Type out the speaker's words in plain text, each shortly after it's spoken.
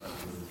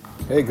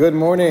Hey, good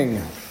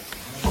morning.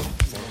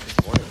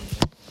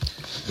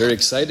 Very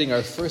exciting,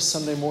 our first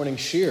Sunday morning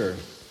shir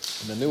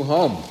in the new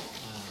home.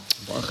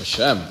 Baruch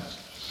Hashem.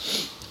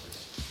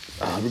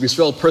 Rabbi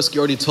Yisrael Persky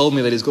already told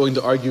me that he's going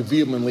to argue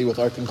vehemently with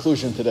our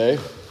conclusion today.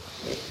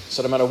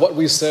 So no matter what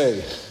we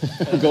say,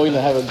 we're going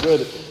to have a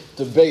good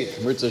debate.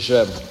 Mirz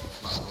Hashem.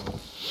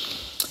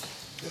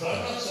 Did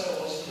I not say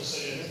I wasn't going to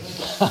say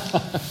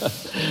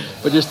anything?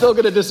 But you're still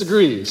going to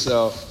disagree,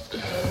 so...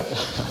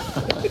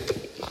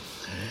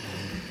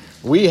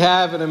 We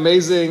have an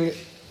amazing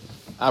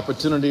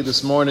opportunity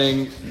this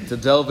morning to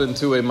delve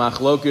into a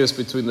machlokes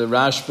between the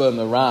Rashba and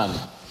the Ran.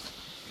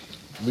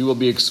 We will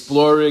be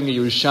exploring a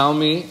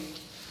Yerushalmi,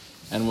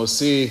 and we'll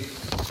see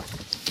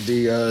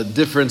the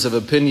difference of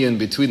opinion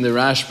between the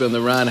Rashba and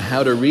the Ran,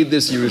 how to read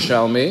this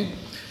Yerushalmi.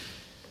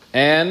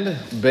 And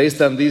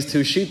based on these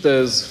two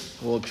shittas,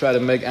 we'll try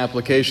to make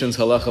applications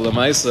halacha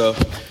l'maisa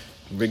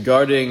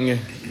regarding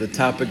the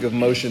topic of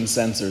motion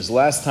sensors.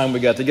 Last time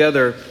we got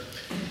together,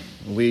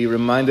 we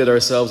reminded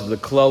ourselves of the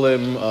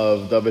klalim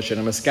of Davar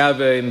She'eino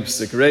Meskavein,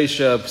 Psik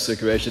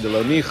Reisha de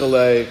lo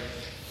Nichale,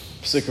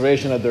 Psik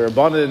Reisha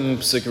Derabanan,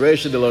 Psik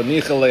Reisha de lo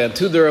Nichale, and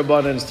 2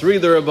 Derabanans, 3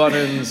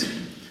 Derabanans.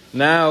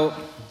 Now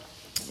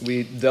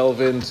we delve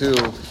into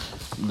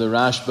the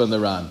Rashba and the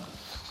Ran.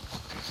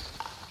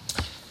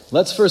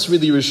 Let's first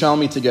read the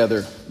Yerushalmi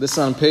together. This is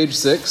on page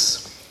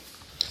 6,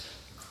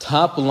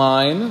 top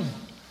line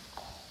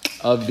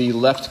of the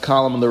left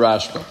column of the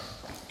Rashba.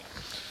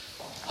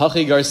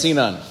 Hachi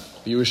Garsinan.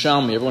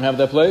 Yerushalmi. Everyone have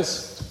that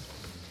place?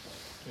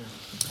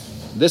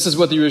 This is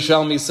what the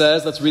Yerushalmi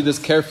says. Let's read this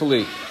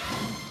carefully.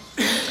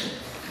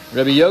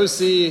 Rabbi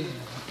Yossi,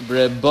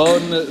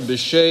 Brebon,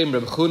 B'Shem,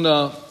 Reb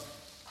Chuna,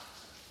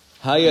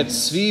 Hayat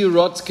Tzvi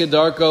Rotz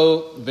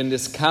Kedarko,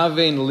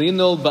 V'niskavein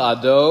Linol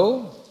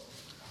Ba'ado,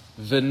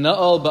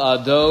 V'na'al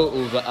Ba'ado,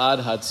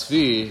 Uva'ad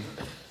Hatzvi,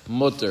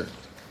 Mutter.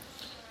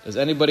 Does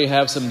anybody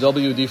have some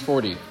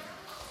WD-40?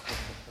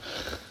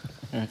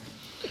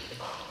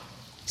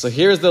 So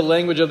here's the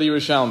language of the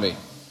Yerushalmi.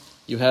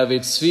 You have a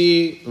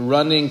tzvi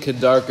running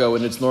kedarko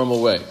in its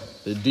normal way.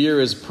 The deer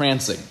is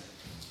prancing.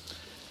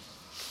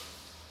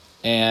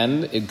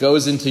 And it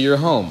goes into your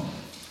home.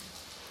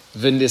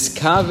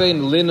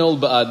 V'niskavein linol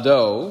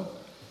ba'ado,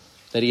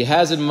 that he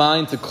has in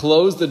mind to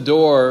close the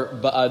door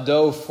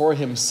ba'ado for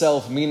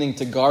himself, meaning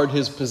to guard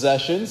his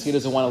possessions. He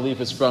doesn't want to leave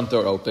his front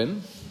door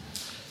open.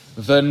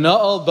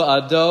 V'na'al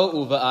ba'ado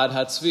uva'ad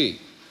hatzvi,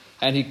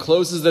 and he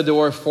closes the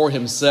door for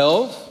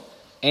himself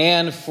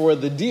and for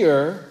the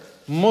deer,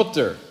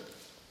 mutter.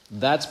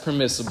 That's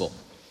permissible.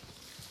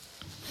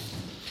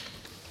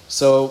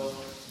 So,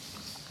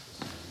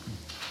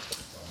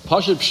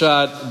 Pashut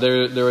Pshat,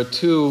 there are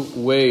 2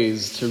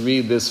 ways to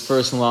read this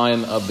first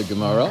line of the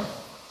Gemara.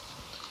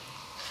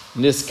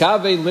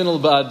 Niskave linol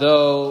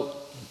ba'ado,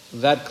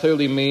 that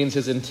clearly means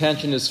his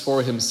intention is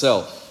for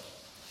himself.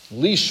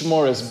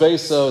 Lishmor es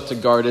beso, to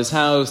guard his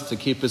house, to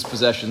keep his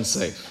possessions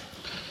safe.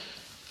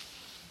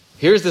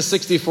 Here's the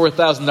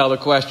 $64,000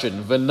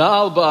 question.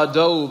 V'nal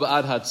ba'ado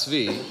ba'ad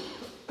hatzvi.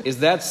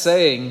 Is that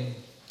saying,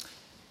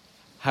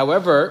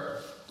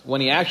 however, when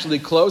he actually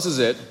closes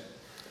it,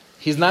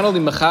 he's not only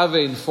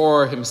mechavein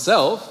for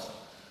himself,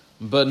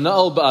 but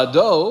na'al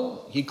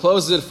ba'ado, he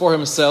closes it for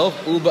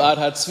himself, u'ba'ad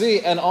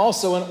hatzvi, and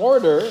also in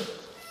order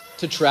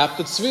to trap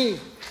the tzvi.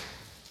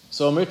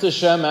 So Mirz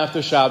Hashem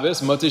after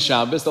Shabbos, Moti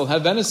Shabbos, they'll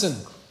have venison.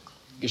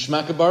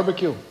 Gishmak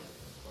barbecue.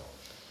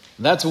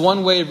 That's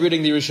one way of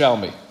reading the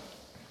Yerushalmi.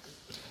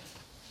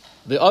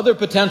 The other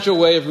potential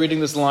way of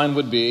reading this line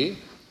would be,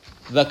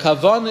 the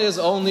kavanah is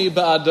only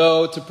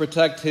ba'ado to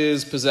protect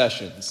his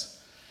possessions.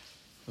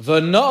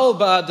 V'na'al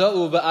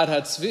ba'ado u'ba'ad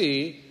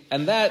hatzvi,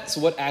 and that's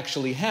what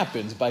actually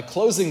happens. By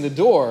closing the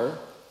door,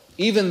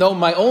 even though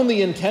my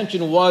only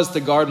intention was to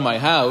guard my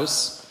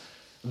house,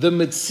 the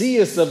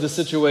mitzias of the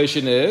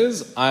situation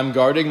is, I'm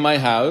guarding my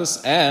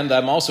house and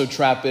I'm also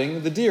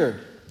trapping the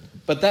deer.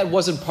 But that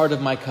wasn't part of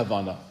my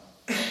kavanah.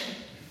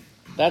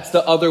 That's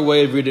the other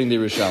way of reading the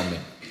Yerushalmi.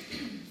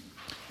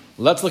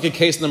 Let's look at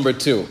case number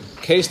 2.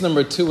 Case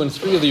number 2 and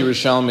 3 of the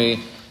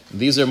Yerushalmi,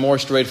 these are more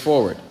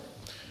straightforward.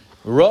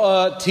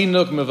 Ra'a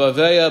tinuk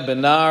mevaveya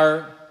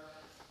benar.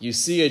 You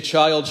see a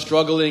child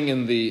struggling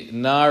in the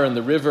nar, in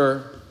the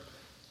river,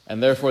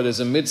 and therefore there's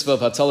a mitzvah of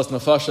hatzalas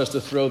nefashos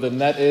to throw the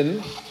net in.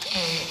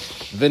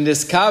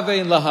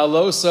 V'niskavein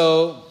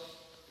lahaloso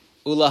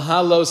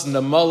ulahalos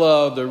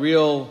namala. The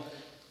real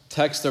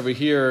text over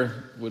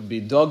here would be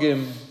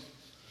dogim.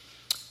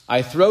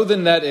 I throw the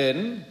net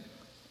in.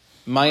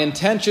 My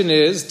intention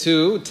is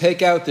to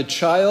take out the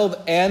child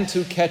and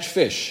to catch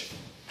fish.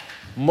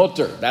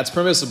 Mutter, that's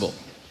permissible.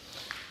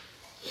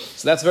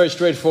 So that's very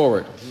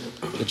straightforward.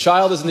 The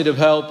child is in need of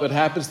help. It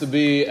happens to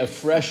be a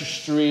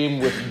fresh stream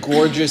with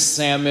gorgeous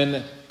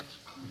salmon.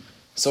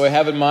 So I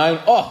have in mind,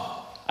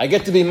 I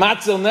get to be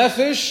matzil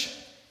nefesh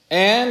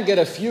and get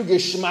a few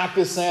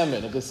geshmaka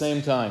salmon at the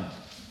same time.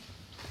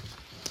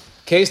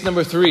 Case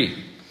number 3.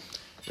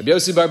 Rabbi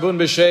Yossi Barbun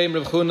B'Shem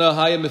Reb Chuna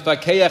Hayim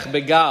Mefakeach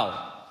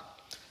Begal.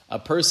 A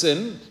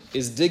person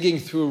is digging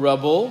through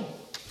rubble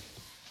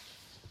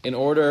in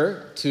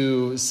order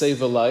to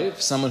save a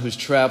life, someone who's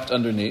trapped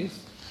underneath.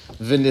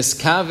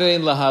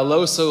 V'niskavein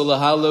lahaloso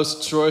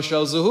lahalos tror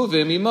shel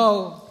zehuvim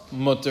imo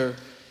mutter.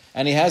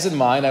 And he has in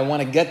mind, I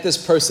want to get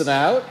this person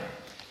out,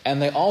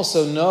 and they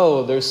also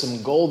know there's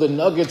some golden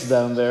nuggets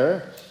down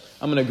there.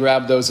 I'm going to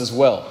grab those as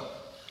well.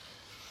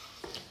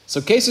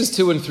 So cases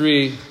 2 and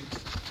 3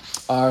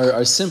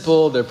 are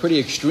simple, they're pretty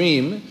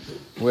extreme,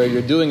 where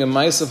you're doing a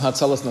ma'is of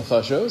hatzalas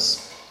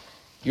nefashos.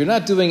 You're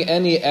not doing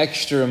any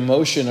extra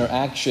motion or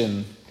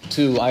action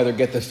to either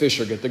get the fish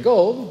or get the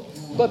gold,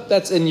 but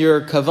that's in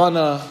your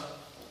kavana,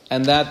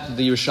 and that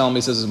the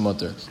Yerushalmi says is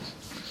mutter.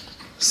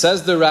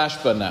 Says the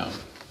Rashba now.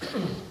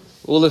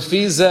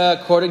 Ulefiza,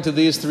 according to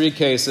these 3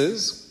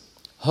 cases,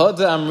 Hoda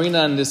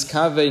Amrina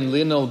Niskavein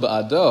Linol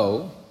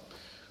Ba'ado.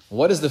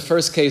 What does the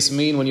first case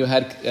mean when you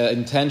had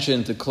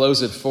intention to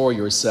close it for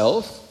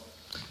yourself?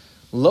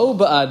 Lo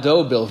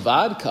Ba'ado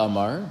Bilvad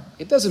Kamar.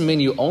 It doesn't mean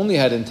you only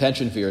had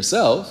intention for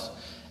yourself.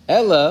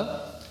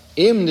 Ella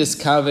Im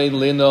Niskavein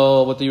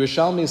Linol. What the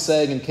Yerushalmi is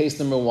saying in case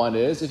number 1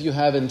 is, if you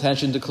have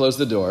intention to close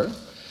the door,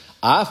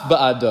 Af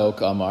Ba'ado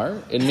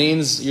Kamar. It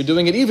means you're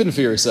doing it even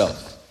for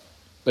yourself.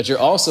 But you're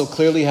also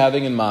clearly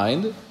having in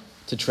mind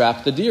to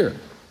trap the deer.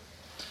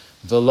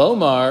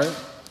 Velomar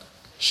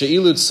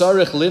she'ilu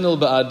tzarich linul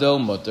ba'ado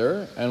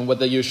mutter. And what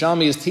the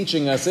Yerushalmi is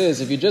teaching us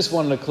is, if you just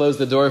wanted to close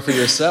the door for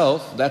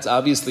yourself, that's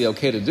obviously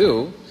okay to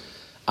do.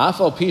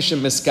 Afal pishem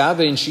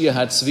miskavein shia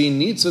hatzvi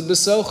nitzud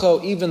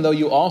b'socho. Even though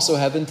you also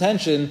have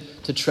intention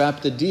to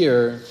trap the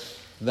deer,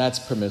 that's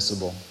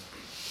permissible.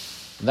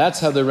 That's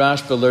how the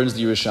Rashba learns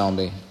the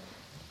Yerushalmi.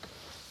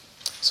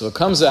 So it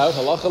comes out,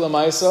 halacha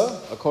l'maisa,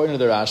 according to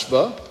the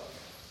Rashba,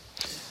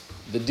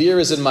 the deer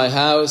is in my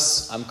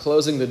house, I'm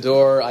closing the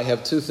door, I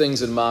have 2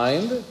 things in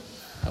mind.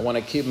 I want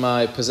to keep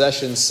my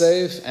possessions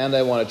safe, and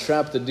I want to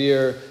trap the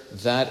deer.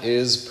 That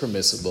is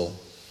permissible.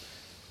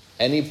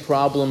 Any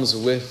problems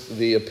with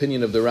the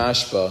opinion of the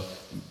Rashba,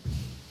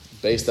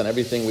 based on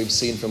everything we've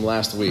seen from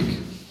last week?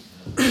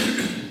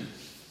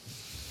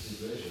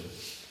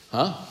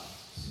 Huh?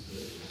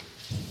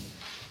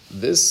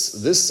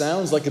 This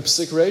sounds like a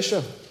psik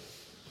reisha.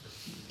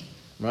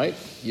 Right?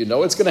 You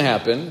know it's going to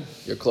happen.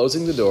 You're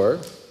closing the door.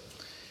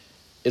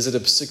 Is it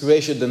a psik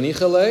reisha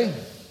d'nichale?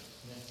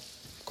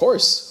 Of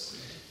course.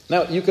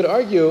 Now, you could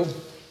argue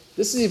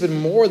this is even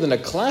more than a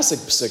classic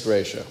psik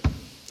reisha.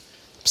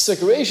 Psik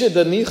reisha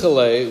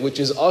d'nichale, which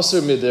is asur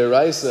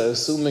mid'eraisa,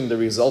 assuming the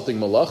resulting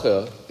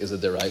malacha is a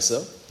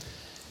deraisa,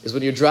 is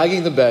when you're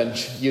dragging the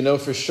bench, you know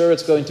for sure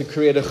it's going to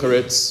create a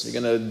charitz.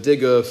 You're going to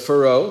dig a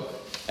furrow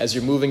as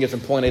you're moving it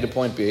from point A to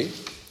point B.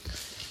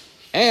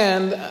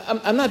 And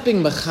I'm not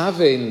being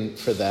mechavein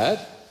for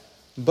that,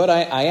 but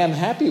I am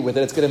happy with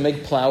it. It's going to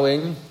make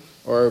plowing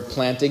or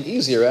planting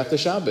easier after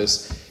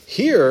Shabbos.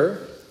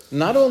 Here,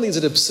 not only is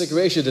it a psik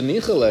reisha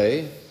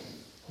d'nichale,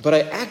 but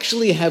I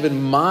actually have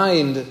in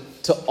mind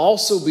to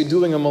also be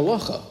doing a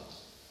malacha.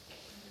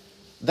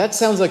 That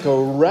sounds like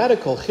a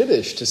radical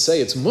chiddush to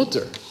say it's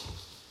mutter.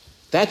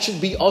 That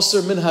should be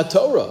asur min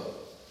haTorah.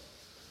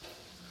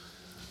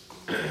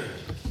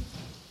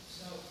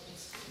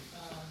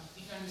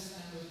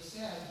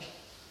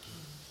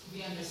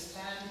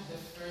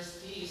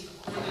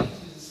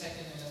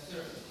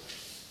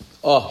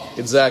 Oh,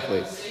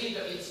 exactly. Say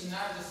that it's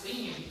not the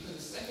same because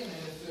the second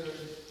and the third,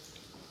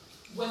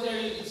 whether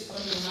it's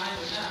on your mind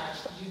or not,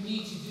 you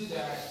need to do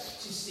that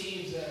to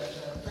save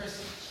the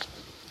person.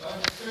 But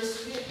in the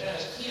first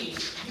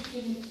case, you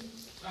can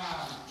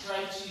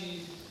try to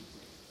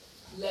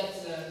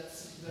let the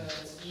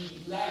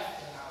speed left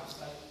the house,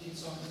 like in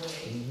some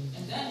way,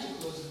 and then to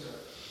close the door.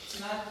 It's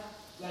not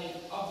like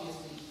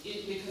obviously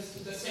because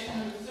the second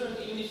or the third,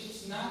 even if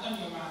it's not on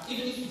your mind,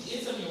 even if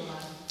it is on your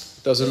mind.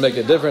 Doesn't make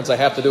a difference. I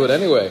have to do it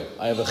anyway.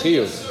 I have a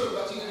chiyuv.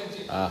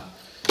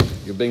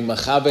 You're being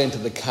machabe into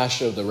the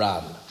kasha of the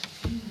Rab.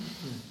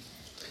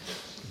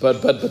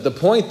 But the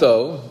point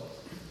though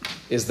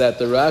is that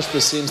the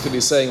Rashba seems to be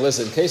saying,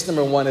 listen, case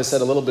number 1 is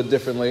said a little bit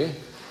differently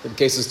than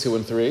cases 2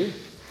 and 3.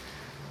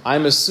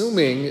 I'm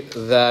assuming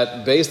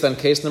that based on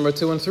case number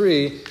 2 and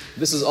 3,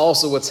 this is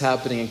also what's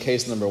happening in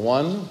case number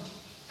 1.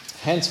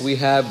 Hence, we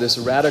have this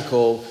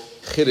radical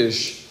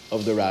chiddush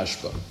of the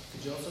Rashba.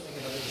 Could you also make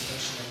another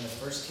distinction in the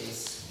first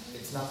case?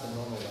 It's not the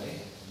normal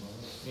way.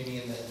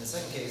 Meaning in the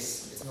second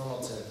case, it's normal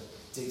to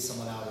dig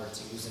someone out or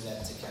to use a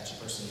net to catch a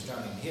person who's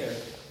drowning. Here,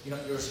 you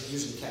don't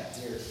usually catch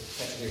deer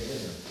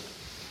dinner.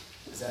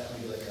 Is that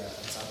maybe like a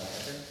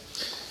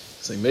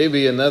tzad? So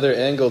maybe another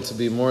angle to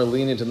be more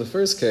lenient in the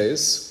first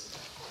case,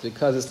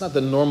 because it's not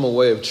the normal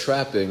way of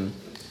trapping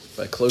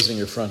by closing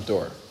your front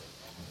door.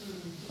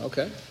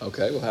 Okay,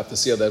 we'll have to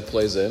see how that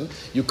plays in.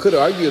 You could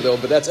argue though,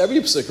 but that's every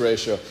psik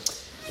reisha.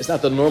 It's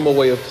not the normal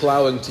way of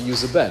plowing to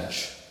use a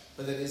bench.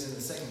 But that is in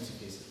the second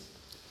 2 cases.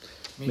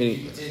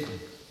 Meaning you did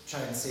try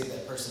and save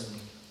that person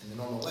in the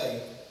normal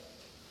way,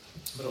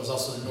 but it was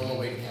also the normal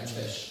way to catch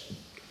fish.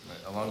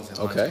 Right, along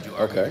the Okay, lines, you're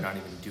okay. not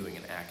even doing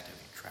an active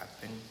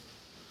trapping.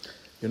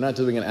 You're not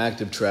doing an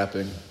active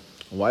trapping.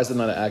 Why is it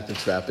not an active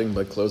trapping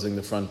by closing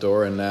the front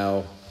door and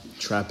now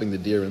trapping the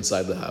deer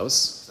inside the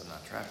house? I'm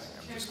not trapping.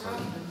 I'm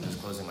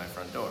just closing my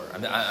front door.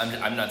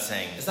 I'm not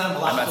saying. It's not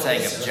I'm not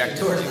saying it's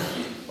objectively.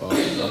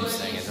 I'm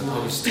saying as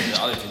opposed to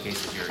the other two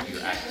cases,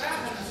 you're acting.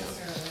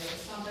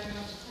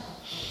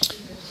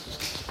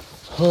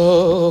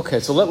 Okay,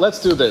 so let's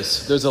do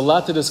this. There's a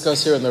lot to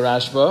discuss here in the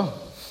Rashba.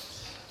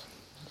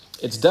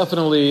 It's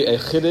definitely a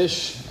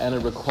chiddush, and it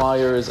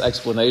requires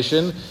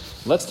explanation.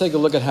 Let's take a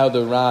look at how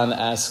the Ran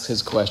asks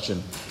his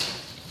question.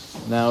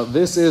 Now,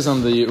 this is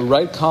on the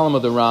right column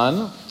of the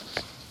Ran.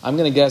 I'm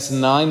going to guess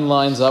 9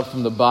 lines up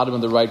from the bottom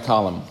of the right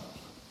column.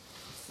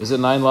 Is it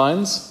 9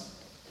 lines?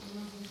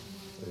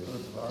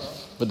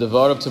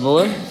 V'devar of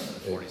Temuim?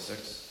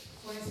 46.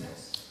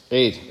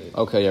 8.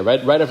 Okay, yeah,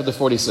 right after the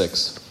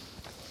 46.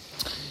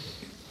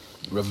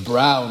 Reb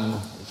Brown,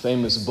 the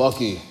famous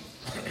Bucky,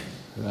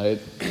 right?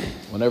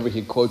 Whenever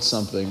he quotes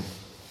something,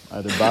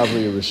 either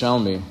Bavli or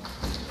Rishalmi,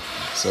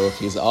 so if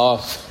he's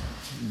off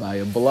by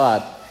a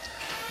blot,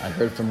 I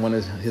heard from one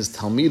of his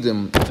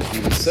Talmidim that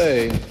he would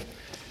say,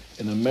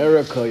 in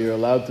America, you're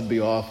allowed to be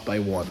off by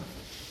 1.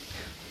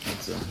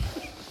 That's it.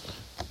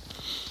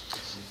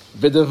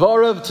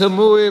 V'devorav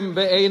temuim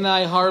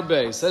be'enai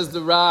harbe, says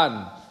the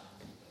Ran.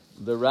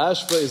 The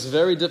Rashba is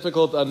very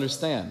difficult to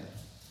understand.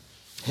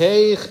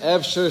 Heich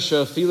efsher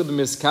shafilu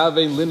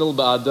b'miskavein linul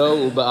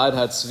ba'ado u'ba'ad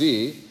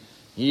hatzvi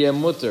yeh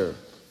mutter.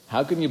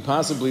 How can you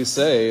possibly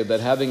say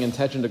that having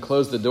intention to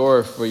close the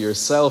door for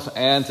yourself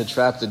and to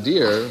trap the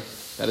deer,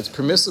 that it's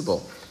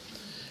permissible?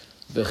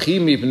 V'chi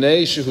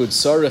mipnei shehu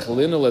tzarech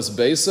linul es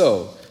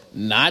beiso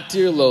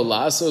natir lo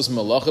lasos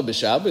malacha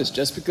b'Shabbos.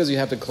 Just because you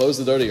have to close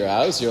the door to your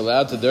house, you're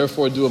allowed to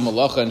therefore do a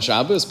malacha on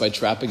Shabbos by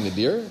trapping the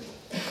deer?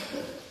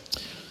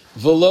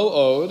 V'lo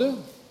od,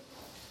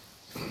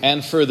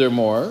 and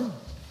furthermore,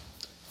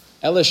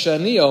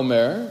 elashani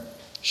omer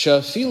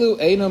shafilu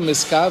eino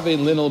miskavein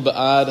linul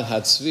ba'ad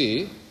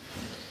hatzvi.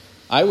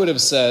 I would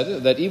have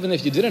said that even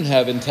if you didn't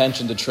have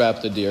intention to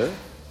trap the deer,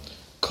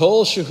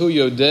 kol shehu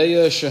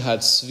yodeya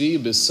shehatzvi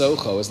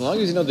b'socho, as long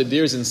as you know the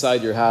deer is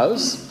inside your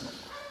house,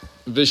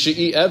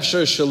 v'she'i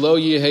efshar shelo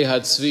yihei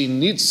hatzvi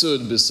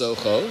nitzud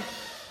b'socho,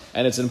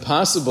 and it's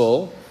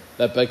impossible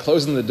that by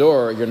closing the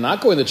door you're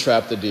not going to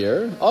trap the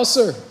deer.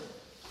 Asur.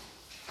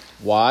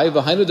 Why?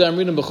 V'hainu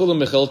damrinim b'chulam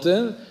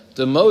mechiltin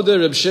demoda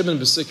Reb Shimon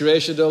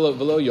b'sikreisha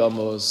v'lo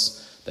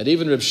yomos. That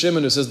even Reb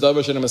Shimon, who says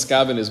davar she'eino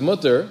miskaven is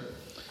mutter,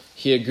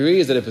 he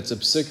agrees that if it's a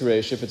psik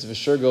reish, if it's for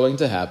sure going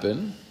to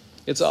happen,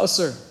 it's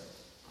asur.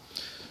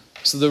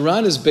 So the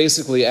Ran is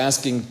basically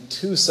asking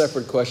 2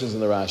 separate questions in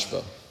the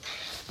Rashba.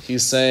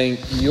 He's saying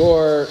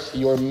your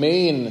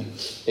main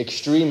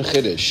extreme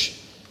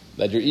chiddush,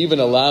 that you're even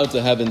allowed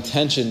to have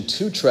intention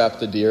to trap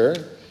the deer,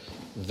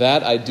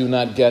 that I do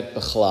not get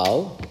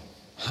b'chlal.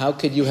 How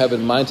could you have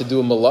in mind to do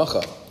a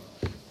malacha?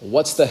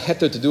 What's the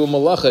heter to do a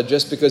malacha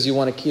just because you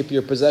want to keep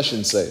your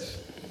possession safe?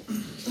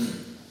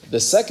 The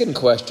second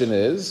question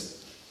is,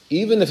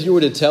 even if you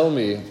were to tell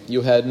me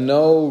you had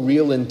no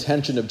real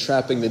intention of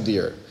trapping the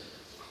deer,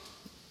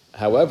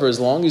 however, as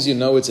long as you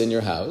know it's in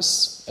your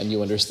house and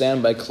you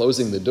understand by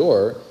closing the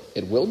door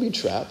it will be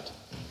trapped,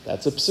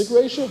 that's a psik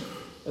reisha,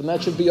 and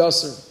that should be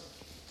asur.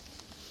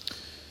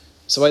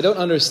 So I don't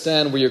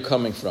understand where you're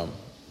coming from.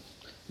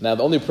 Now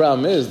the only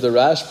problem is the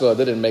Rashba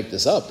didn't make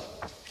this up.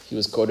 He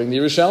was quoting the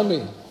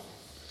Yerushalmi.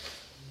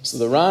 So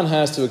the Ran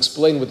has to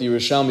explain what the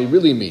Yerushalmi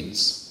really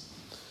means.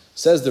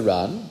 Says the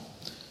Ran,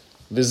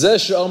 V'zeh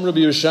she'omru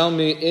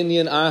b'Yerushalmi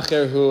inyan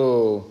acher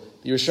hu.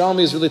 The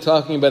Yerushalmi is really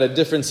talking about a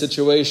different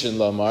situation,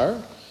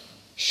 Lamar.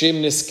 Shem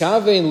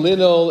niskavein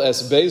linol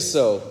es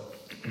beiso,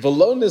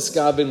 v'lo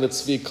niskavein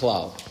litzvi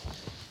klal.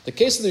 The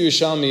case of the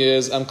Yerushalmi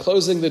is, I'm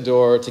closing the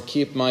door to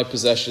keep my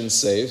possessions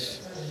safe,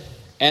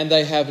 and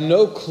I have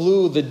no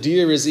clue the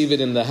deer is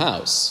even in the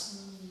house.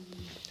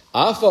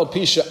 Afal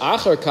pisha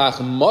achar kach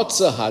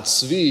motza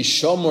hatzvi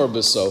shomor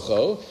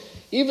b'socho.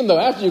 Even though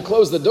after you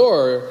close the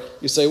door,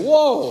 you say,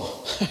 whoa,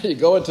 you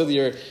go into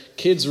your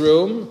kid's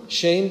room,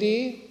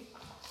 Shandy,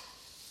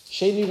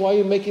 why are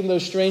you making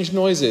those strange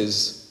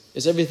noises?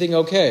 Is everything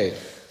okay?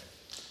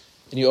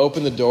 And you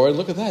open the door and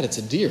look at that, it's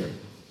a deer.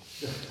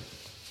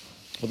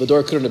 Well, the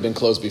door couldn't have been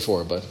closed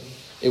before, but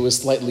it was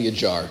slightly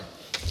ajar.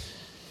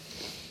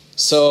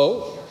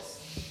 So,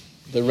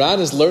 the Ran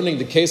is learning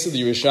the case of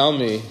the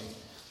Yerushalmi.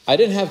 I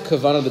didn't have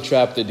kavanah to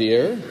trap the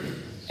deer,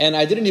 and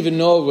I didn't even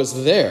know it was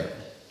there.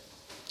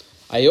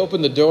 I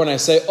open the door and I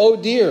say, oh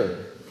dear.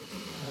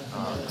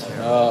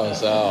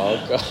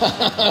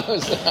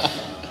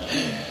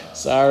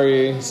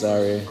 Sorry.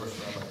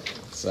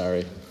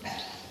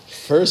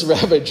 First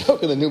rabbi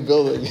joke in the new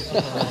building.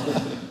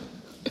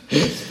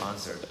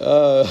 Sponsored.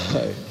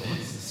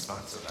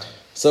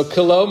 So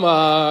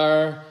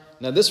kolomar.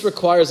 Now this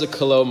requires a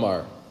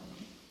kolomar.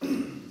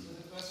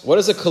 What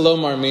does a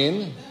kolomar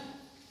mean?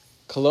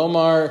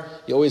 Kolomar,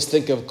 you always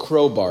think of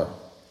crowbar,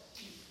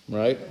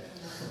 right?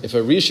 If a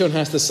Rishon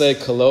has to say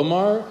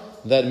kolomar,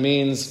 that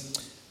means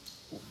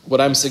what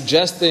I'm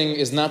suggesting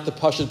is not the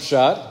pashut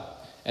pshat,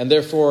 and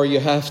therefore you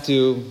have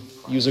to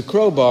use a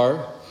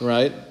crowbar,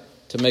 right,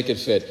 to make it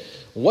fit.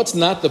 What's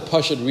not the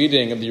pashut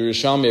reading of the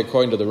Yerushalmi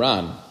according to the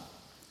Ran?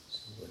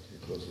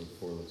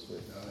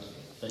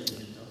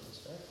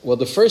 Well,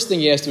 the first thing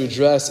he has to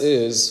address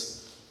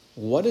is,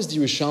 what does the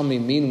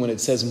Yerushalmi mean when it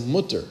says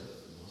mutter?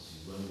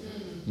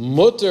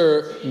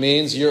 Mutter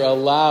means you're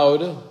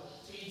allowed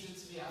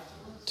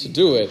to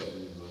do it.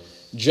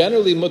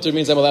 Generally, mutter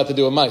means I'm allowed to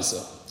do a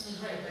maisa.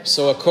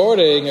 So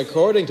according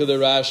to the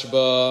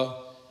Rashba,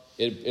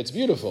 it's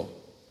beautiful.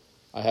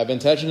 I have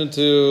intention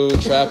to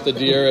trap the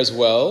deer as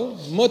well.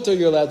 Mutter,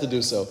 you're allowed to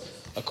do so.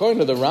 According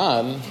to the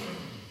Ran,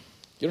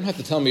 you don't have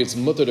to tell me it's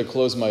mutter to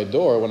close my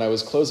door. When I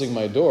was closing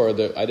my door, I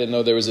didn't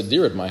know there was a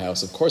deer at my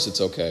house. Of course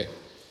it's okay.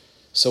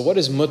 So what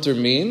does mutter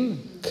mean?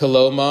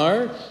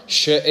 Kolomar,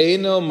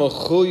 she'eno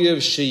mechuyev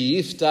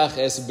sheyiftach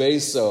es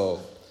beiso.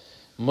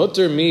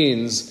 Mutter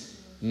means,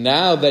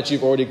 now that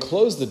you've already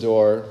closed the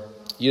door,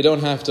 you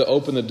don't have to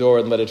open the door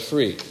and let it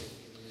free.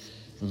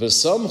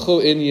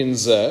 V'samchu inyan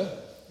zeh.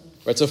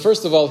 Right, so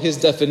first of all, his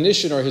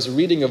definition or his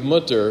reading of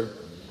mutter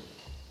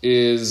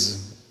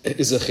is a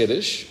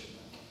chiddush.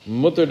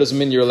 Mutter doesn't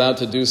mean you're allowed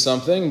to do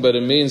something, but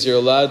it means you're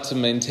allowed to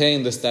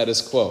maintain the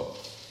status quo.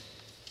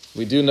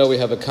 We do know we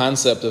have a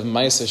concept of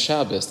Maisa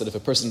Shabbos, that if a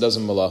person does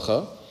a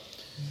malacha,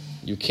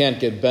 you can't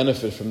get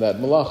benefit from that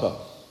malacha.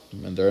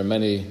 And there are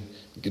many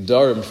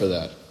gedarim for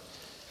that.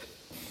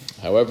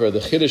 However, the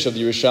chiddush of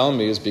the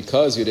Yerushalmi is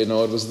because you didn't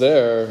know it was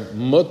there,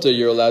 mutter,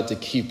 you're allowed to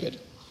keep it.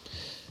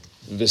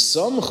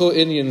 V'samchu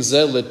inyan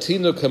zeh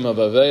letinu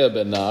k'mavaveya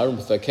benar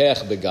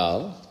m'fakeach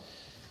begal.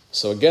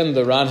 So again,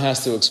 the Ran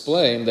has to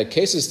explain that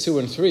cases 2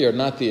 and 3 are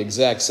not the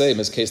exact same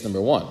as case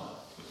number 1.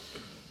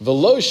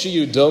 V'lo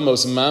shiyu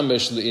domos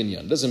mamish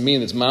le'inyan. Doesn't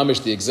mean it's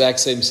mamish the exact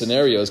same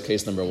scenario as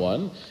case number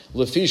 1.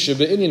 Lefi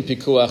shebe'inyan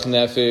pikuach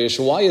nefesh.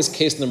 Why is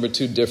case number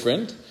 2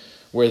 different?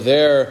 Where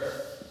there,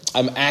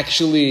 I'm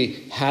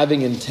actually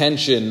having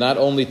intention not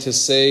only to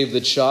save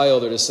the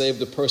child or to save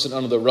the person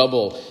under the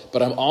rubble,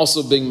 but I'm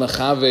also being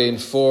machavein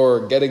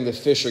for getting the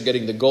fish or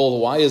getting the gold.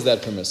 Why is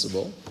that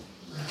permissible?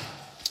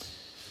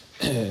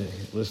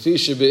 Lefi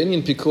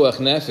shebe'inyan pikuach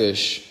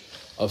nefesh,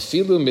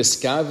 afilu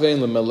miskavein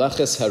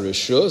lemeleches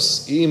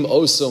harishus, im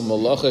oso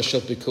melacha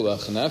shel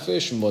pikuach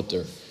nefesh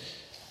mutter.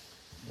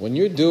 When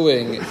you're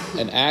doing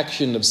an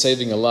action of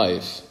saving a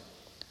life,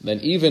 then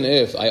even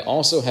if I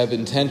also have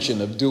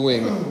intention of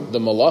doing the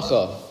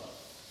malacha,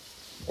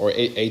 or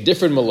a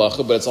different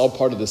malacha, but it's all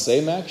part of the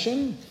same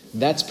action,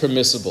 that's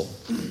permissible.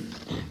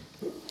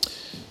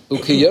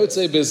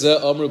 Ukiyotze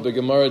bezeh amru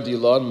begemara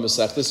dilan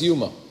mesachtes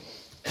yuma.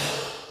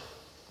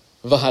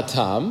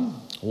 Vahatam,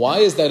 why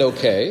is that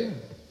okay?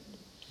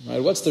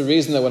 Right, what's the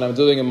reason that when I'm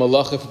doing a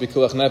malacha for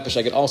pikuach nefesh,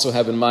 I can also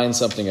have in mind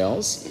something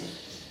else?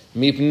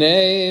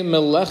 Mipnei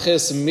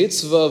meleches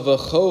mitzvah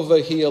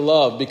v'chova hi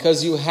alav,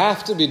 because you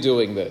have to be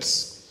doing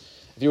this.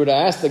 If you were to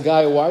ask the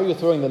guy, why are you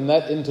throwing the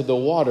net into the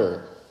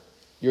water?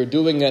 You're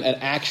doing an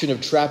action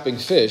of trapping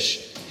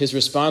fish. His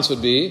response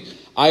would be,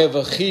 I have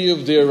a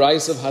chiyuv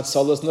d'oraisa of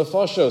hatzalas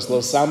nefashos,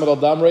 lo samad al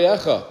dam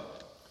reyecha.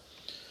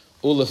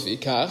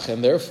 Ulefikach,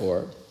 and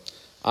therefore,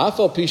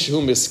 afal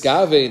pishu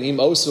miskavein im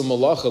osu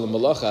malacha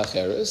l'malacha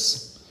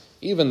acheres,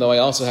 even though I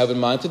also have in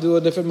mind to do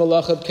a different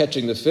malacha,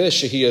 catching the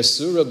fish, shehi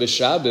asura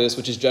b'Shabbos,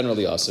 which is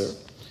generally asur.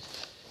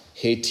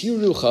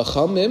 Heitiru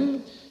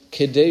chachamim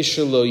kedei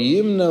shelo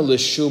yimna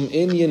l'shum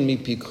inyan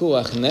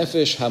mipikuach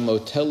nefesh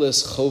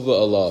hamotelis chova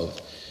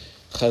alav.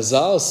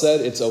 Chazal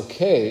said it's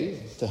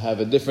okay to have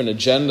a different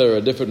agenda or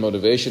a different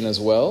motivation as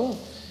well,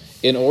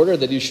 in order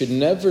that you should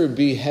never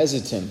be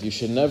hesitant. You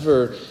should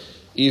never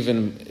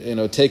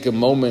even take a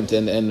moment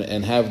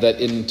and have that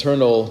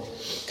internal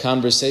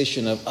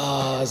conversation of,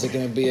 is it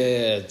going to be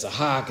it's a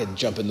hawk and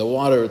jump in the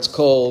water, it's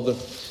cold.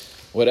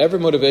 Whatever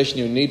motivation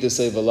you need to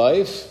save a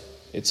life,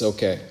 it's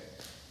okay.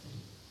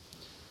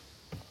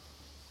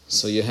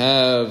 So you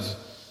have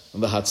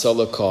the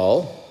Hatzalah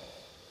call.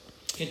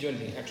 You can't do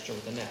anything extra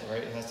with the net,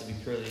 right? It has to be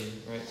purely,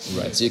 right?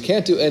 Right, so you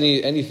can't do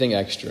anything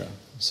extra.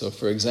 So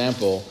for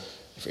example,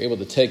 if you're able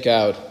to take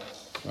out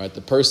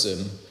the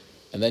person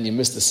and then you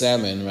miss the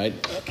salmon, right?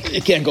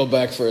 You can't go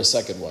back for a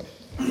second one.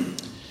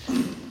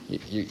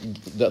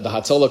 The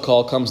Hatzalah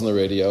call comes on the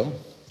radio,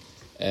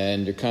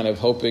 and you're kind of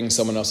hoping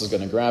someone else is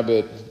going to grab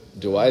it.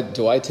 Do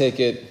I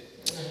take it?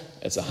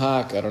 It's a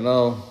hawk, I don't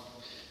know.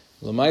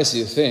 L'maisa,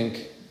 you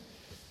think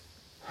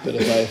that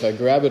if I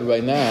grab it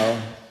right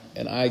now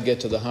and I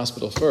get to the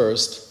hospital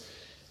first,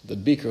 the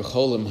Bikur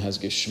Cholim has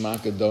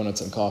geschmacka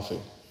donuts and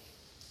coffee.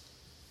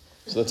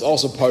 So that's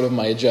also part of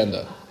my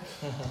agenda.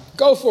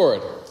 Go for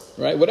it,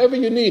 right? Whatever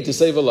you need to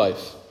save a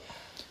life,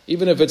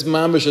 even if it's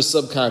mamish or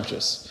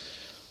subconscious.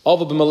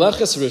 However,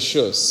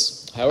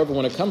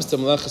 when it comes to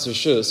meleches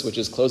reshus, which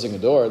is closing a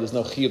door, there's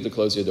no chiyuv to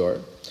close your door.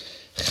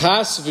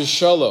 Chas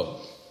v'shalom.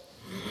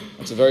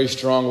 That's a very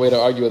strong way to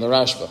argue in the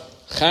Rashba.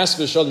 Chas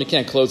v'shalom, you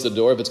can't close the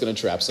door if it's going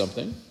to trap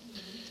something.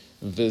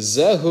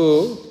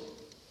 V'zehu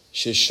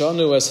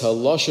sheshanu es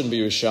haloshen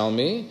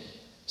b'Yerushalmi.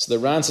 So the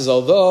Ran says,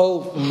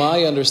 although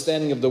my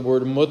understanding of the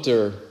word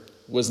mutter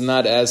was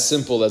not as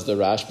simple as the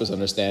Rashba's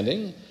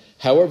understanding,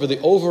 however, the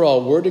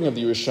overall wording of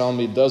the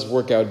Yerushalmi does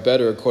work out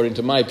better according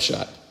to my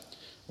pshat.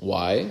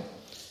 Why?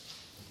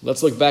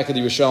 Let's look back at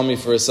the Yerushalmi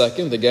for a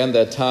second. Again,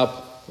 that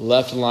top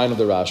left line of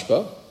the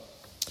Rashba.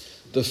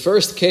 The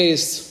first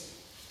case,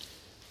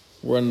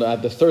 we're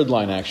at the third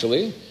line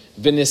actually.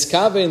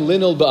 V'niskavein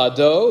linol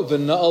ba'ado,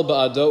 v'na'al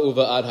ba'ado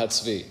uva'ad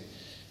hatzvi.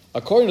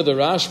 According to the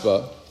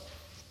Rashba,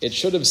 it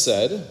should have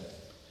said,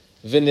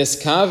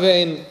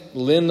 V'niskavein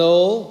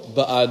linol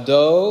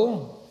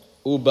ba'ado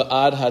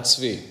uba'ad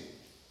hatzvi.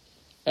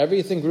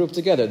 Everything grouped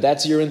together.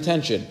 That's your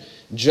intention.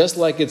 Just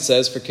like it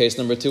says for case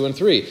number 2 and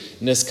 3.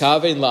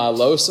 Niskavein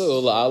la'alosa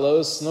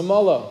ula'alos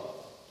namola.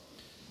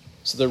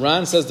 So the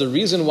Ran says the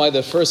reason why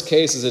the first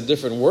case is a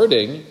different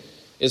wording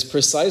is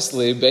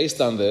precisely based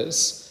on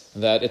this,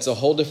 that it's a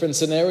whole different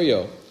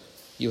scenario.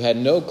 You had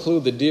no clue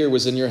the deer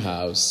was in your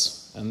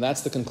house, and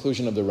that's the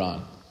conclusion of the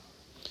Ran.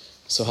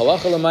 So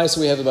halacha l'maisa,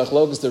 we have the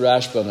machlokas, the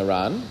Rashba, and the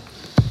Ran.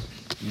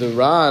 The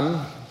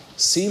Ran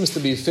seems to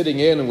be fitting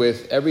in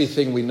with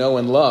everything we know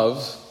and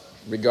love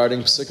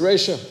regarding Pesuk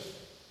Reisha.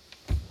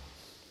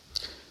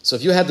 So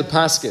if you had the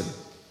paskin,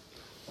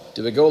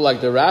 do we go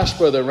like the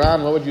Rashba or the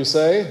Ran? What would you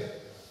say?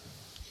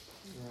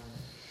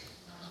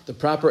 The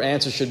proper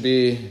answer should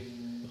be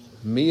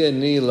Mi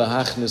ani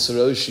lahachnis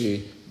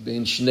roshi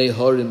bein shnei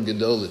horim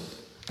gedolim.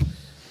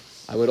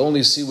 I would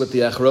only see what the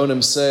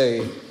Achronim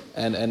say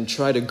and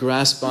try to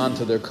grasp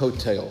onto their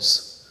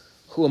coattails.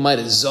 Who am I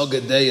to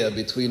zogadeya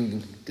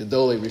between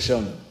Gedolei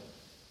Rishonim?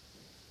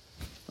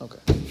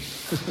 Okay.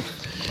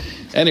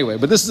 Anyway,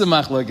 but this is a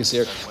machlokes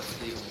here.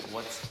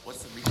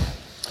 What's the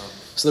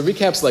recap? So the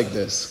recap's like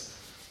this.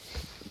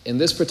 In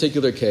this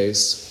particular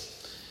case,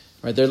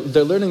 right, they're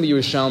learning the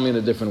Yerushalmi in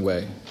a different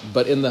way.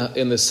 But in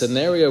the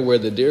scenario where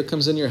the deer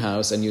comes in your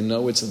house and you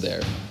know it's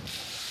there,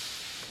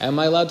 am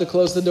I allowed to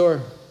close the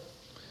door?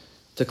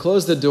 To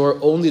close the door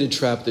only to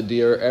trap the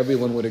deer,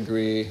 everyone would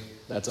agree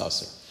that's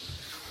awesome.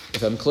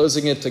 If I'm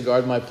closing it to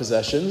guard my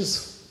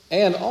possessions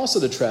and also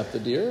to trap the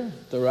deer,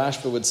 the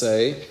Rashba would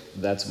say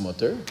that's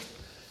mutter,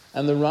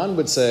 and the Ran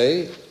would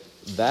say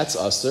that's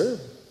asur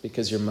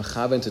because you're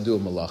mechaven to do a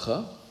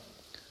malacha.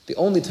 The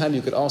only time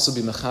you could also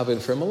be mechaven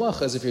for a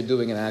malacha is if you're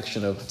doing an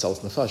action of hatzalas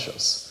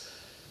nefashos.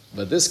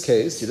 But this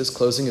case, you're just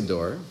closing a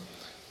door,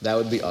 that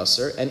would be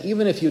asur. And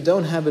even if you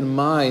don't have in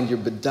mind you're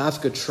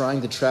bedafka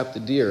trying to trap the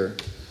deer,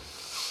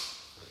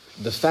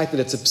 the fact that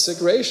it's a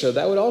psik reisha,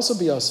 that would also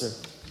be asur.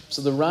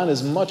 So the Ran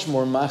is much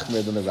more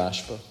machmir than the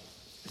Rashba.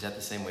 Is that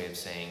the same way of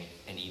saying,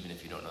 and even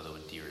if you don't know that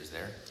a deer is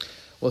there?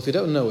 Well, if you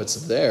don't know it's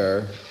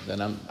there,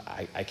 then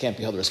I can't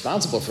be held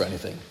responsible for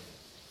anything.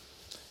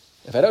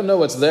 If I don't know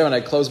what's there and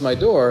I close my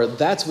door,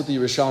 that's what the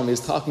Yerushalmi is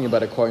talking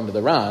about according to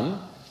the Ran.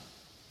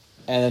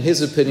 And in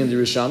his opinion, the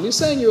Yerushalmi is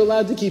saying you're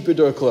allowed to keep your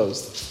door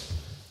closed.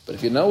 But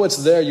if you know what's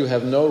there, you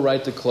have no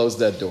right to close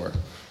that door.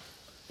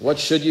 What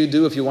should you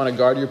do if you want to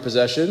guard your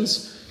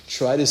possessions?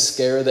 Try to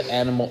scare the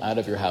animal out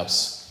of your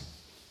house.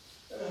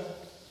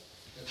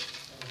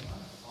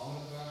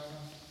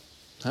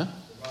 Huh?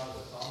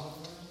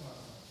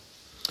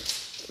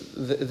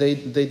 They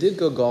did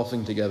go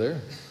golfing together,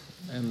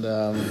 and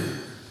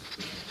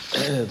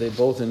they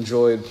both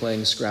enjoyed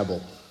playing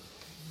Scrabble.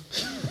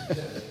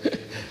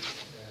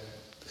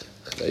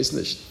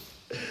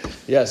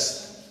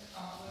 Yes.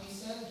 When he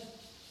said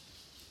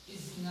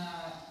it's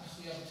not if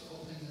we have to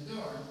open the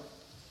door,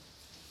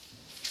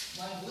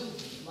 why would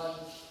we? Like,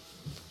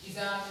 is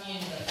that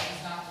mean that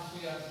it's not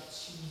if we have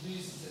to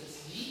use the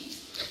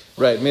tzvi?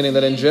 Right, meaning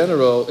that in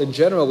general,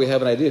 we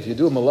have an idea. If you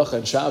do a malacha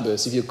on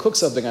Shabbos, if you cook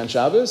something on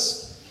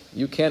Shabbos,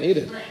 you can't eat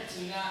it. Right,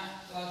 so you're not,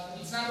 like,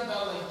 it's not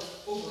about like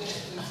opening,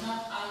 it's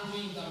not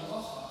undoing the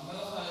malacha.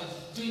 Malacha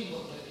is doing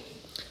already.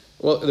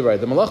 Well, right,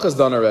 the malacha is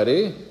done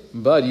already,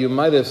 but you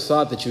might have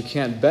thought that you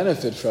can't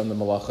benefit from the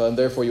malacha, and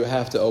therefore you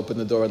have to open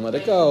the door and let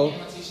it go.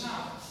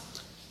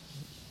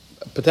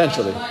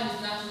 Potentially.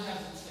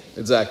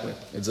 Exactly.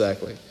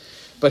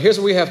 But here's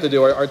what we have to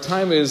do. Our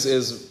time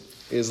is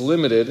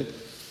limited,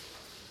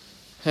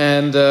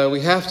 and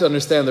we have to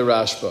understand the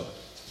Rashba.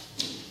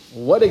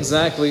 What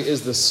exactly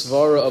is the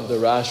svara of the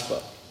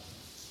Rashba?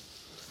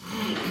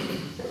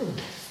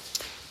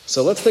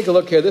 So let's take a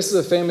look here. This is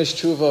a famous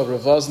tshuva of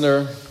Rav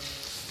Vosner.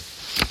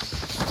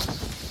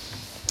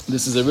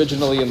 This is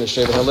originally in the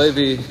Sheva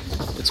Halevi.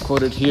 It's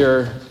quoted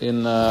here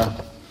in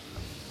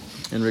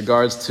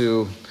regards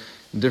to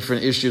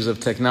different issues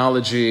of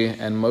technology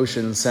and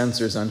motion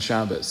sensors on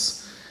Shabbos.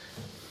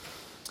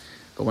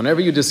 But whenever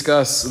you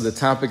discuss the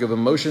topic of a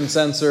motion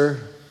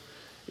sensor,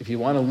 if you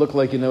want to look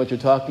like you know what you're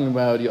talking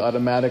about, you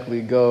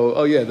automatically go,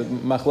 oh yeah, the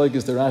machlok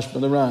is the Rashba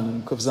and the Ran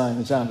and Kuf Zayin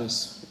and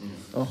Shabbos.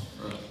 Oh,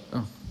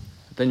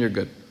 then you're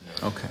good.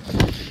 Okay.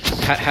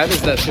 How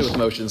does that fit with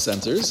motion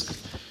sensors?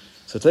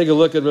 So take a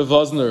look at Rav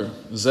Vosner,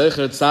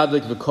 Zecher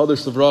Tzadik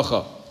v'Kodesh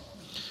L'Vrocha.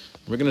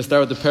 We're going to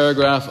start with the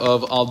paragraph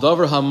of Al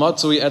Davar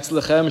Hamatzui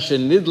Etzlechem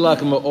Shenidlak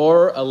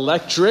Ma'or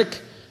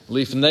Electric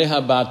Lifnei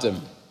Habatim.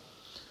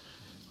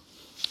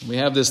 We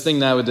have this thing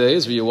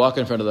nowadays where you walk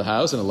in front of the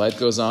house and a light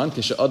goes on.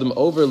 Kisha Adam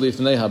over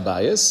Lifnei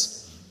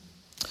Habayis.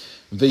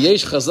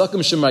 V'yesh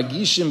Chazakim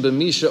Shemagishim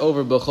B'misha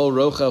over B'chol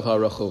Rochav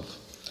HaRachuv.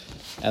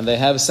 And they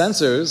have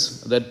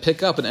sensors that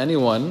pick up on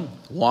anyone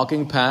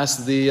walking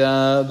past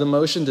the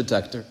motion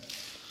detector.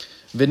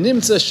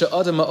 V'nimtza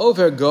Sha'adam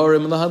Over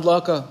Gorim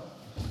Lahadlaka.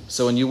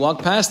 So when you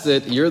walk past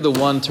it, you're the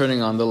one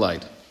turning on the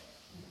light.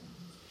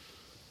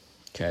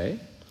 Okay?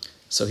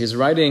 So he's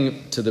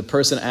writing to the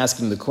person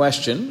asking the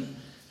question.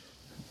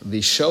 The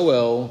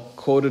Shoel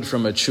quoted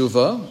from a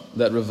tshuva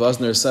that Rav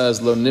Vosner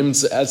says, Lo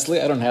nimtza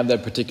etzli. I don't have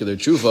that particular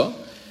tshuva.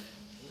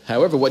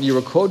 However, what you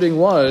were quoting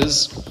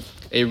was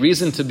a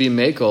reason to be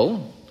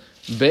mekel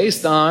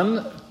based on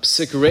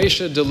psik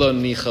reisha de lo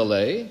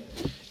nichale.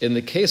 In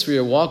the case where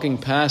you're walking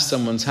past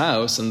someone's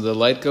house and the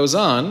light goes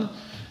on,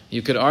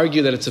 you could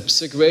argue that it's a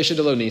psik reisha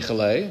de lo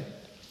nichale.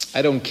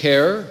 I don't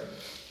care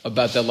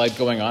about that light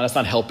going on. It's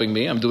not helping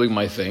me. I'm doing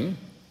my thing.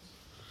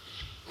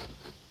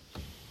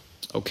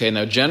 Okay,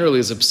 now generally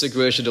is a psik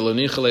reisha de lo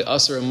nichale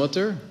aser and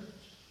mutter?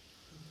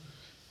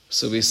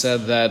 So we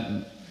said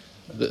that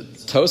the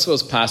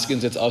Tosfos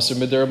paskins, it's aser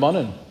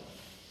midirabanan.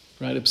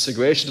 Right? A psik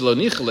reisha de lo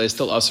nichale is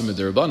still aser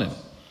midirabanan.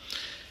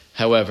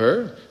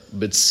 However,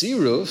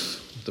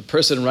 b'tziruf, the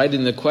person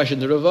writing the question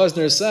to Rav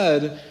Vosner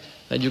said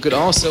that you could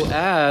also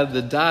add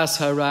the das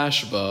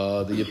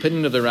harashba, the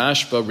opinion of the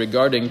Rashba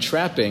regarding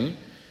trapping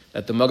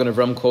that the Magen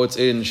Avram quotes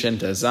in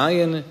Shenta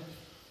Zayin,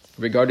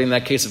 regarding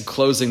that case of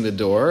closing the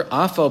door,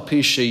 afal pi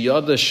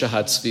sheyada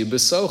shahatzvi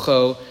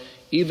b'socho,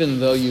 even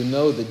though you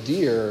know the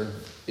deer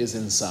is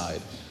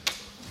inside.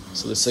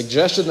 So the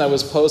suggestion that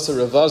was posed to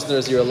Rav Vosner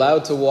is you're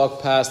allowed to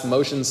walk past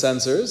motion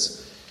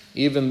sensors,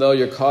 even though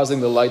you're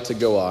causing the light to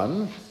go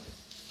on.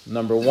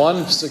 Number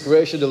one, psik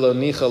reisha de lo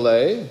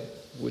nichale,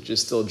 which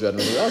is still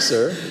generally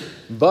aser,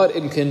 but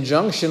in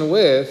conjunction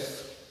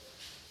with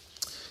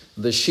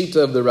the shita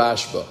of the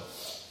Rashba.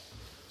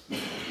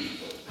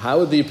 How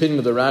would the opinion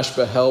of the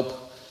Rashba help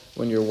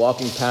when you're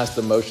walking past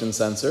the motion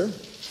sensor?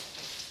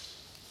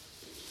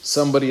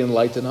 Somebody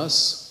enlighten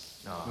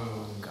us.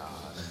 Oh,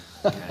 God.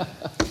 Okay.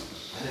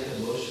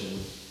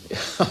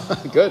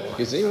 Good.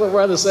 You see,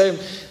 we're on the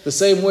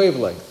same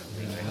wavelength.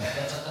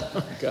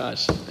 Oh,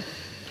 gosh.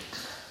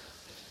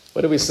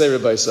 What do we say,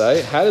 Rabbi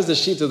Sai? How does the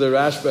sheet of the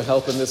Rashba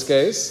help in this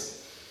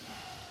case?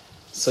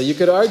 So you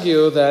could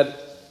argue that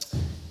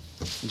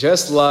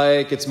just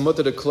like it's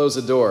mutter to close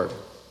a door.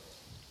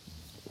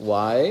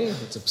 Why?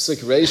 It's a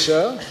psik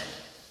reisha.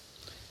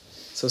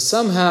 So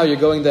somehow you're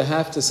going to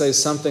have to say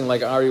something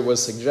like Ari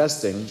was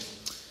suggesting.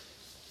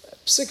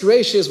 Psik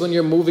reisha is when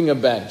you're moving a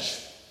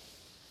bench.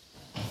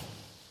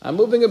 I'm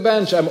moving a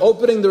bench. I'm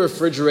opening the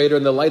refrigerator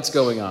and the light's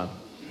going on.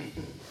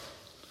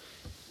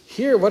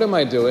 Here, what am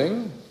I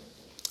doing?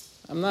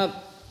 I'm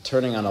not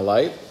turning on a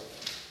light.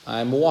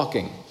 I'm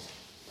walking.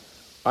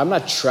 I'm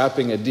not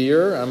trapping a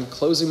deer. I'm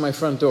closing my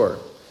front door.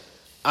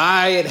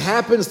 It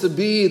happens to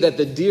be that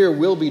the deer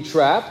will be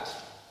trapped,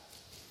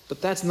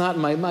 but that's not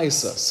my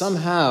maisa.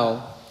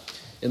 Somehow,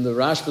 in the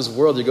Rashba's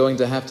world, you're going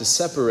to have to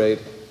separate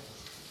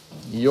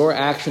your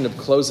action of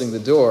closing the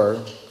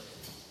door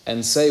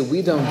and say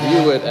we don't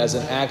view it as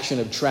an action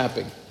of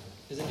trapping.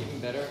 Is it even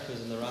better?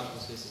 Because in the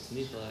Rashba's case it's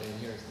nichalai, and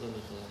here it's lo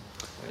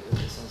nichalai. Right?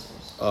 There's a sense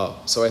force. Oh,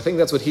 so I think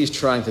that's what he's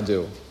trying to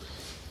do.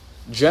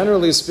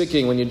 Generally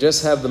speaking, when you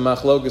just have the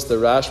machlokas, the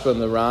Rashba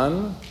and the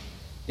Ran,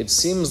 it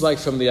seems like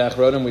from the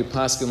Achronim we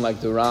paskin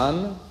like the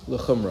Ran,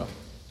 l'chumra.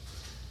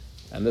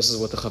 And this is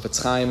what the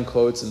Chafetz Chaim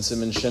quotes in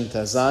Siman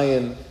Shenta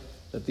Zayin,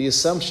 that the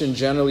assumption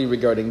generally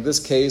regarding this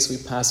case, we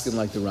paskin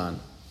like the Ran.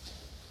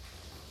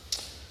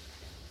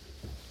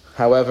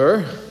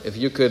 However, if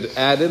you could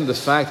add in the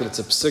fact that it's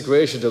a psik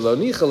reisha de lo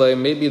nichale,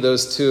 maybe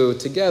those two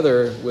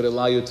together would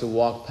allow you to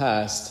walk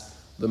past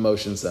the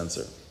motion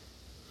sensor.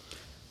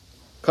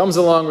 Comes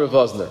along Rav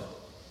Vosner.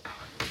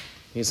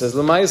 He says,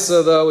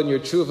 L'maisa, though, in your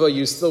tshuva,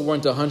 you still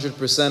weren't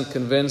 100%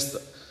 convinced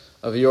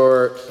of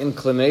your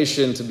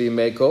inclination to be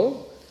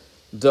mekel.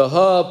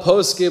 Daha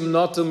poskim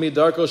notu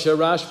midarko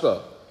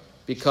sherashba.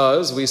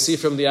 Because we see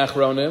from the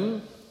Achronim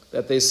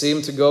that they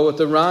seem to go with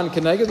the Ran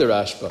keneged the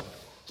Rashba.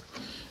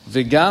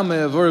 V'gam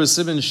me'avur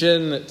v'simin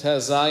shin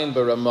tazayin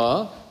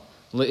barama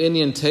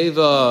le'inyan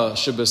teva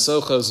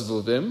shebesocha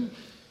zvuvim.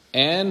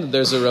 And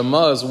there's a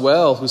Ramah as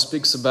well who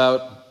speaks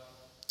about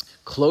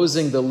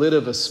closing the lid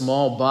of a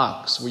small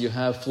box where you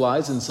have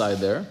flies inside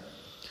there.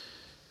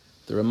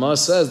 The Ramah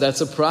says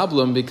that's a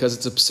problem because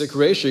it's a psik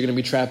reisha. You're going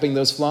to be trapping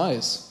those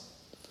flies.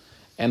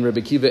 And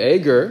Rabbi Kiva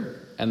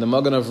Eger and the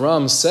Magen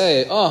Avram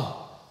say,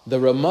 the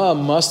Ramah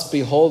must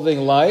be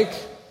holding like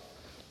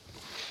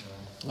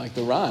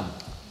the Ran.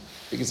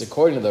 Because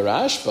according to the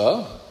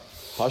Rashba,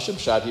 Hashem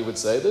Shad, would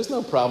say, there's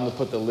no problem to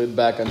put the lid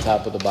back on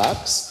top of the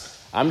box.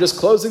 I'm just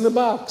closing the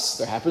box.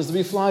 There happens to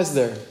be flies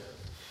there.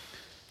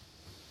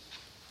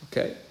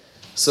 Okay?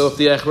 So if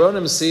the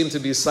Achronim seem to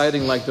be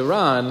citing like the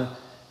Ran,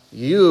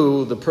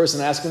 you, the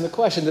person asking the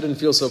question, didn't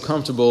feel so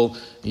comfortable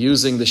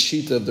using the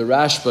shita of the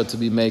Rashba to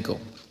be mekel.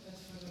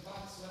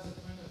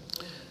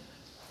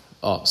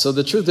 So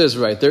the truth is,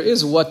 right, there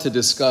is what to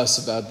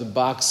discuss about the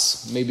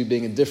box maybe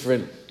being a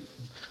different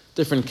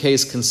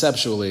case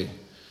conceptually.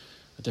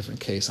 A different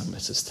case.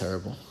 This is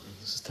terrible.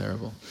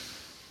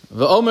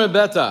 V'omer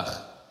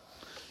betach.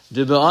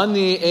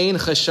 D'ba'ani ein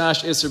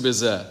chashash iser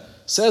b'zeh.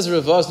 Says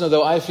Rav Vosner,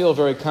 though I feel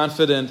very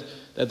confident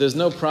that there's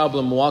no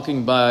problem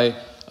walking by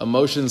a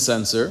motion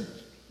sensor.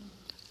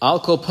 Al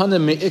kol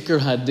panim me'ikr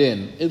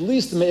hadin, at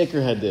least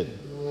me'ikr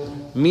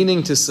hadin.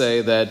 Meaning to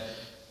say that,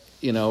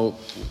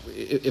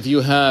 if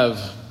you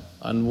have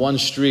on one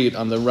street,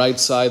 on the right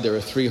side, there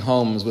are 3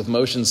 homes with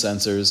motion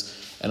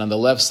sensors, and on the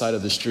left side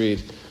of the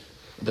street,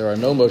 there are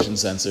no motion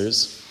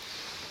sensors,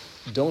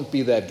 don't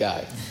be that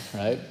guy,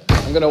 right?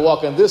 I'm going to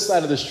walk on this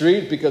side of the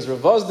street because Rav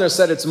Vosner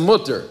said it's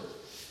mutter.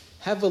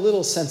 Have a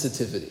little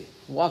sensitivity.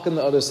 Walk on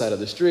the other side of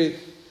the street.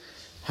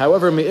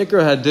 However,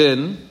 me'ikr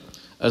hadin,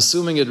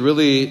 assuming it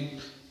really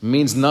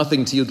means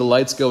nothing to you, the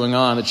light's going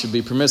on, it should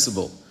be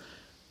permissible.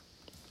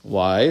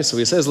 Why? So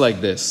he says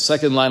like this,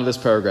 second line of this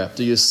paragraph.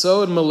 Do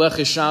yesod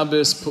melecha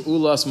Shabbos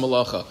pu'ulas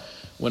malacha.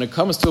 When it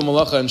comes to a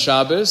malacha and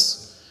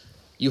Shabbos,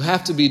 you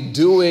have to be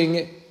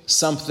doing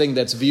something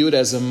that's viewed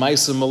as a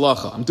ma'aseh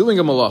malacha. I'm doing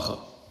a malacha.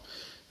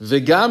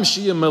 V'gam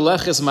shiyah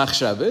meleches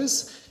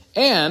machshavos,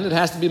 and it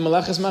has to be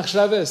meleches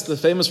machshavos, the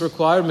famous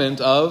requirement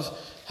of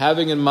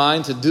having in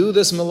mind to do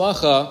this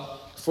malacha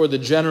for the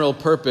general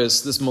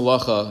purpose this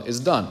malacha is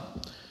done.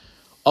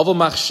 Aval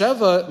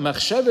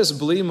machshavos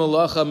bli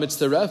malacha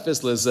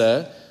mitzterefes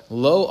lezeh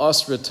lo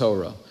asra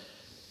Torah.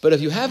 But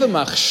if you have a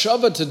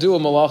machshava to do a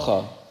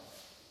malacha,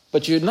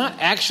 but you're not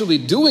actually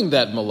doing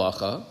that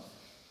malacha,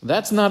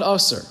 that's not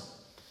asr.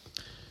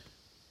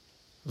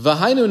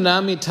 V'hainu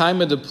nami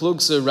taima de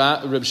plugsa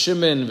Reb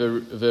Shimon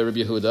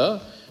v'Reb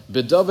Yehuda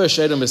b'dover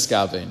she'eino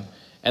miskaven.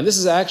 And this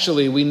is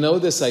actually, we know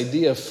this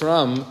idea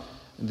from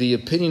the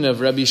opinion of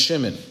Rabbi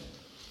Shimon.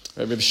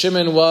 Rabbi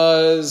Shimon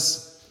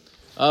was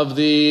of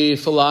the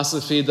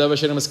philosophy, Davar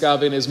She'eino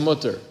Miskaven is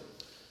mutter.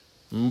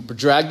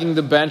 Dragging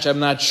the bench, I'm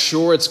not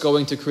sure it's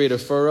going to create a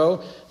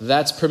furrow,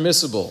 that's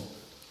permissible.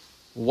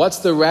 What's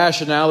the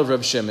rationale of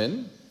Rabbi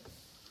Shimon?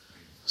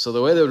 So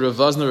the way that Rav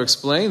Vosner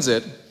explains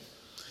it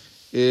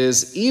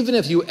is, even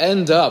if you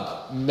end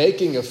up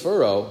making a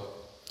furrow,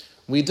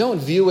 we don't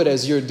view it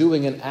as you're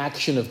doing an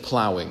action of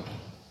plowing.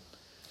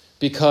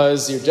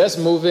 Because you're just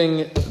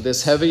moving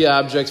this heavy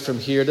object from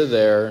here to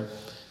there.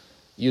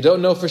 You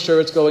don't know for sure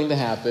it's going to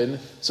happen.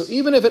 So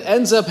even if it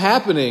ends up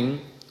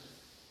happening,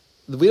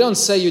 we don't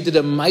say you did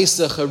a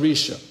ma'aseh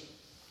harisha.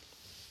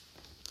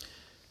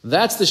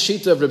 That's the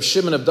shita of Reb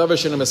Shimon of Davar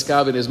She'eino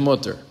Miskaven is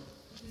mutter.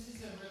 This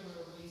is a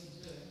regular way to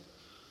do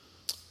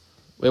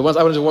it. Wait,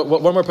 I want to do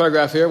one more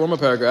paragraph here. One more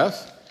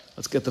paragraph.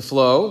 Let's get the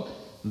flow.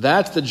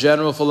 That's the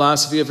general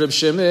philosophy of Reb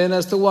Shimon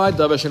as to why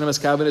Davar She'eino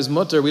Miskaven is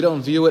mutter. We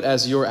don't view it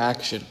as your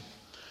action.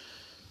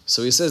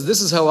 So he says,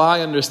 this is how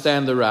I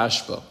understand the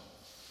Rashba.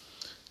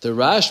 The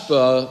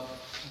Rashba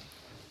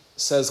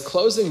says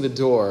closing the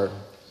door,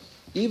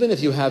 even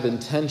if you have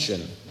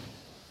intention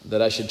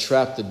that I should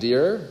trap the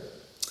deer,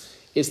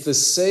 it's the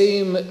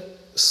same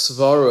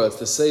svara, it's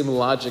the same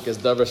logic as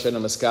Davar She'eino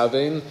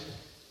Miskaven,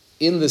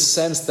 in the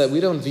sense that we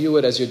don't view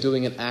it as you're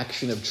doing an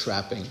action of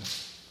trapping.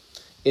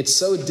 It's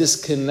so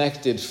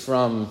disconnected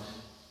from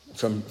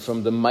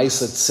the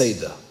Ma'aseh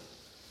Tzeda.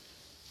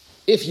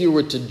 If you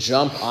were to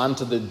jump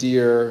onto the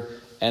deer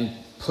and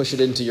push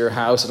it into your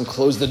house and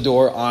close the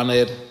door on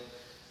it,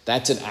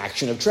 that's an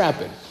action of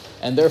trapping.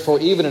 And therefore,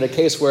 even in a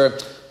case where,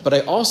 but I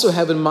also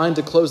have in mind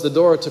to close the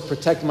door to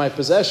protect my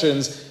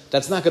possessions,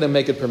 that's not going to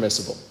make it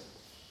permissible.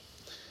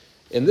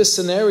 In this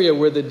scenario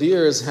where the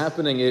deer is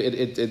happening,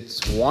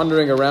 it's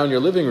wandering around your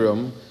living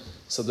room,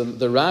 so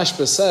the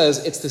Rashba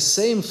says it's the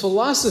same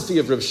philosophy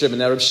of Reb Shimon.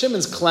 Now, Reb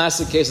Shimon's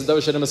classic case of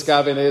Davar She'eino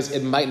Miskaven is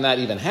it might not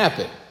even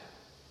happen,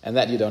 and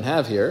that you don't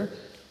have here,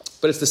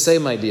 but it's the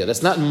same idea.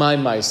 That's not my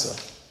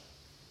Maisa.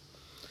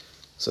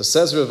 So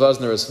says Rav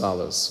Vosner as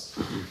follows.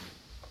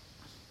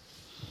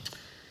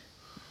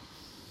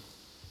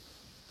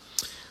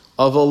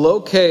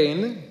 Avolo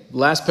Kain,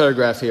 last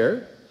paragraph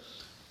here,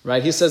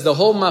 right? He says the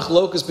whole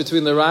machlokus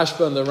between the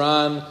Rashba and the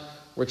Ran,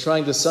 we're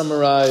trying to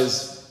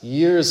summarize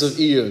years of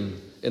iyun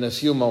in a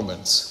few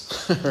moments,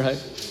 right?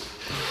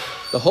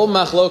 The whole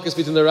machlokus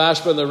between the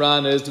Rashba and the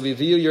Ran is, do we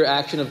view your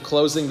action of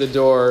closing the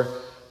door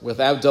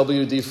without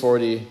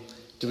WD-40,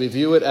 do we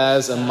view it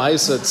as a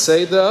Ma'aseh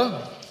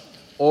Tzeda,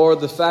 or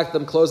the fact that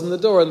I'm closing the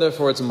door and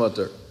therefore it's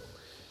mutter?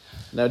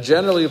 Now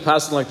generally you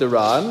pass it like the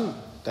Ran,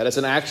 that it's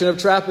an action of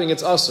trapping,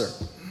 it's usr.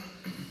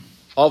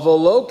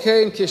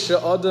 Avolokein kisha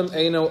adam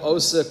eino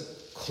ose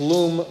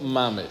klum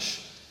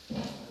mamish.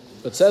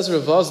 But says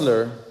Rav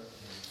Vosner,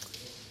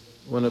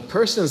 when a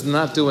person's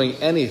not doing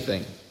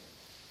anything,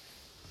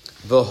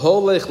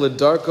 v'holech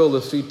ledarko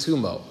lefi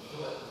tumo.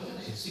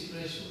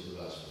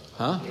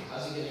 Huh?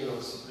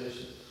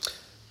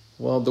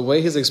 Well, the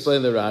way he's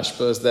explaining the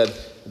Rashba is that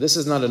this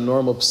is not a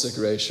normal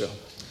psik ratio.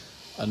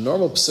 A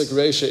normal psik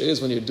ratio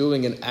is when you're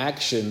doing an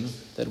action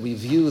that we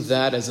view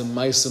that as a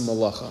ma'aseh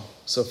malacha.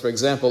 So, for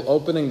example,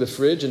 opening the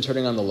fridge and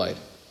turning on the light.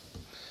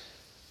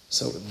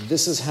 So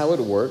this is how it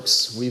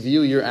works. We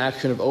view your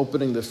action of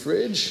opening the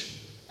fridge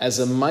as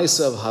a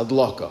ma'aseh of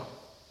hadlaka.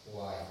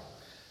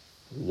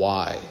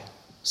 Why?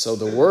 So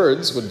the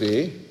words would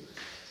be,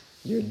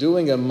 you're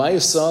doing a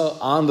ma'aseh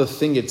on the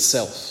thing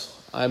itself.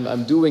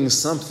 I'm doing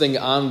something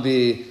on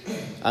the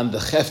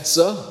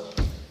cheftza.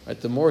 Right?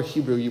 The more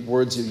Hebrew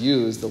words you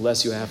use, the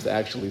less you have to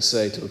actually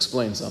say to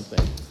explain something.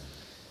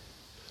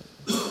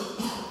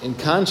 in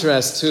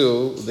contrast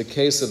to the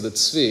case of the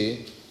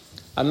tzvi,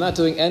 I'm not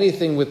doing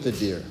anything with the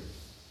deer.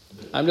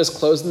 I'm just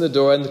closing the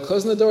door, and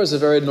closing the door is a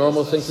very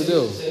normal thing to do.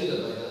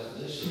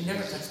 You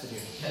never touch the deer.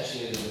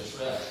 Catching it in the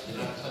trap. You're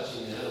not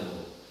touching the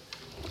animal.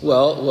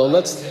 Well,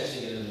 let's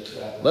Catching it in the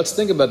trap. let's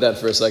think about that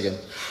for a second.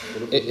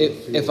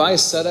 If I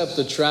set up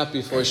the trap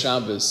before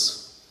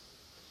Shabbos,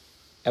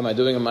 am I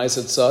doing a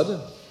ma'aseh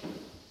tzad?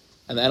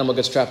 And the animal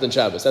gets trapped in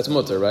Shabbos. That's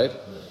mutter, right?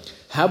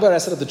 How about I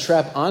set up the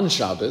trap on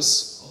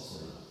Shabbos,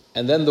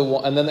 and then the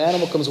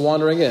animal comes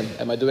wandering in?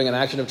 Am I doing an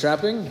action of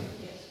trapping?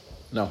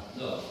 No.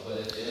 No, but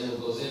if the animal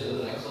goes in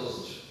and then I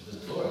close the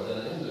door, then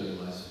I am doing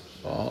my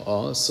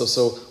switch.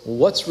 So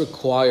what's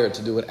required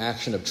to do an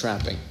action of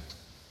trapping?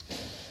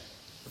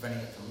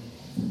 Preventing it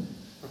from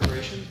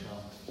Preparation?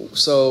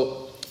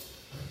 So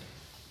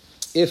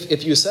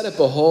if you set up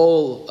a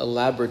whole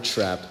elaborate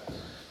trap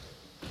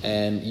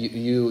and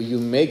you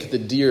make the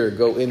deer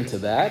go into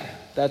that,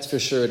 that's for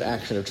sure an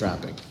action of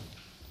trapping.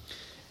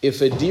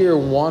 If a deer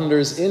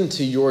wanders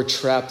into your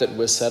trap that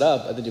was set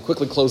up and then you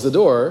quickly close the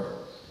door,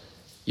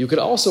 you could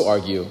also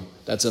argue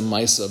that's a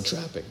ma'aseh of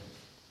trapping.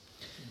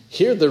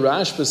 Here the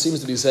Rashba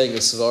seems to be saying a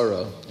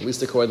svara, at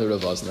least according to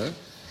Rav Vosner,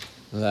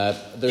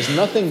 that there's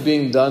nothing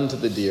being done to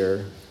the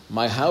deer.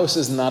 My house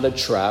is not a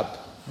trap,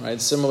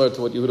 right? Similar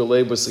to what Yehuda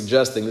Leib was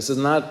suggesting. This is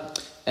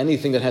not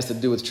anything that has to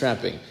do with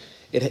trapping.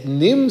 It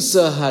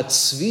nimsa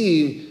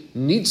hatzvi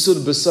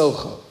nitzud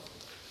besocha.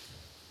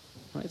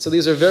 Right? So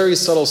these are very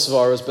subtle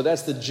svaras, but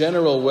that's the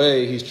general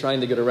way he's trying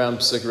to get around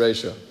Psik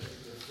Reisha.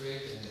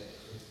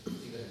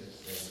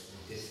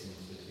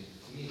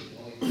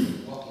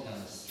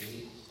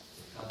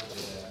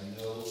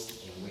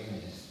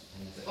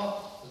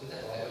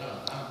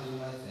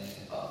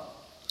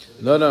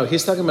 No,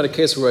 he's talking about a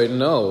case where I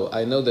know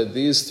that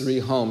these three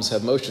homes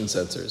have motion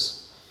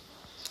sensors.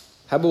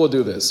 How about we'll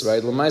do this,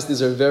 right? Lamais,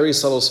 these are very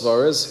subtle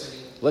svaras.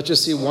 Let's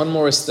just see one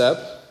more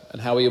step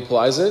and how he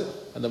applies it,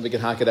 and then we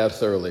can hack it out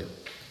thoroughly.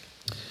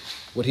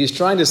 What he's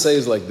trying to say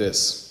is like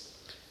this.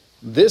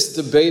 This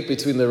debate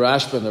between the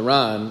Rashba and the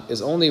Ran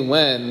is only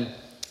when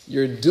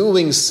you're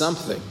doing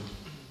something.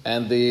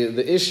 And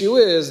the issue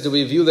is, do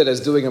we view that as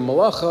doing a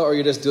malacha, or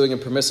you're just doing a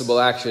permissible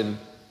action,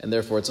 and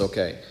therefore it's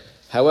okay?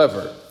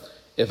 However,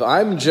 if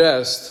I'm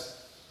just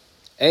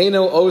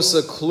Eino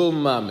osa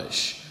klum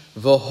mamish,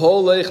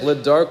 v'holech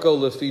ledarko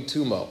lefi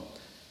tumo,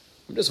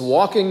 I'm just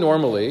walking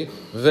normally,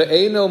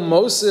 ve'eino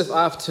mosif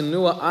af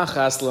tenua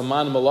achas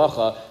leman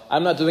malacha,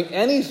 I'm not doing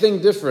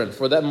anything different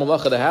for that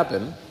malacha to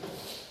happen,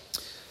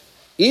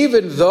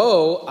 even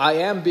though I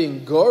am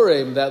being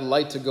gorem that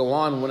light to go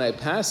on when I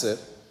pass it,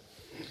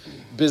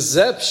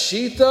 bizep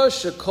shita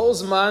shekol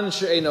zman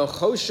she'eino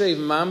choshev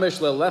mamish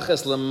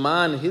leleches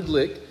leman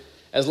hidlik,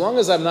 as long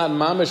as I'm not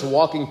mamish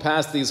walking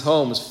past these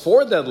homes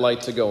for that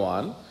light to go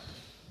on,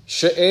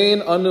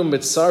 she'ein anu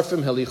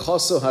mitzarfim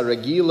helichoso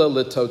haragila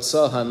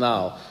letotza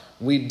hanal.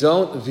 We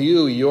don't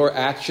view your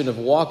action of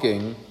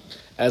walking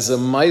as a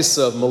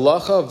ma'aseh of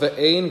malacha,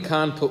 ve'ein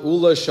kan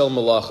pa'ula shel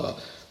malacha.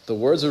 The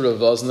words of Rav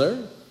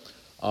Vosner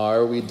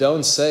are, we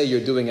don't say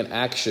you're doing an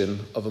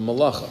action of a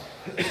malacha.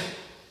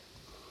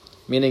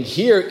 Meaning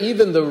here,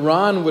 even the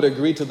Ran would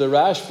agree to the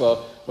Rashba,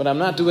 when I'm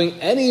not doing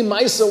any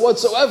ma'aseh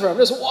whatsoever, I'm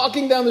just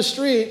walking down the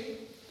street,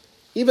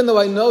 even though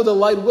I know the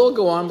light will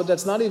go on, but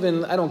that's not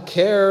even, I don't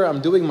care,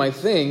 I'm doing my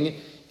thing,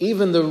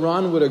 even the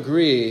Ran would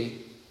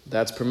agree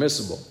that's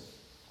permissible.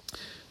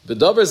 He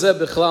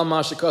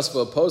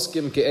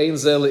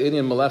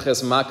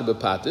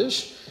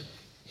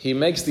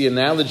makes the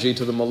analogy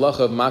to the malacha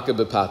of Makkah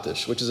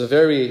b'Patish, which is a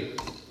very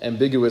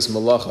ambiguous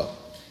malacha.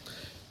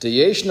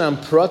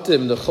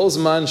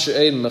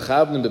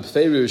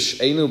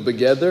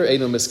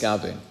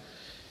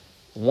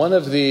 One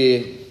of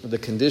the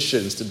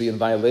conditions to be in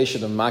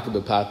violation of Makkah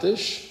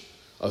b'Patish,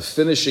 of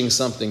finishing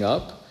something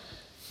up,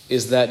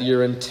 is that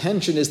your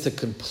intention is to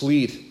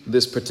complete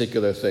this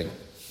particular thing.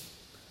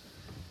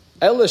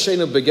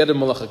 If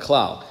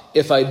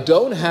I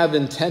don't have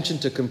intention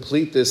to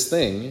complete this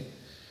thing,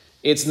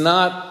 it's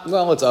not,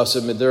 it's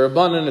asur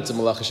mid'Rabbanan, it's a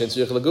malacha she'en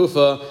tzarich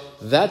legufa.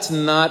 That's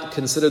not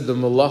considered the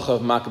malacha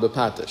of Makkah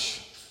b'Patish.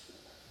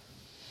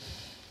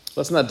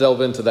 Let's not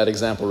delve into that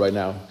example right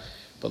now.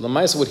 But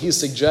Lamaisa, what he's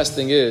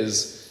suggesting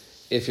is,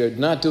 if you're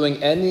not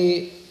doing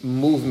any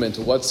movement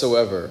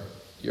whatsoever,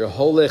 you're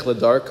holech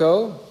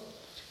ledarko,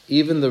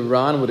 even the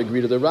Ran would agree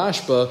to the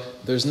Rashba,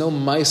 there's no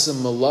ma'aseh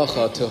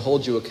malacha to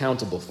hold you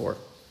accountable for.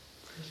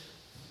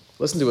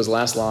 Listen to his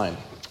last line.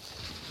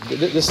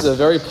 This is a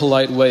very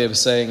polite way of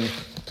saying,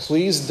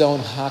 please don't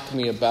hack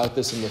me about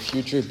this in the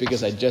future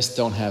because I just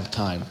don't have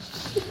time.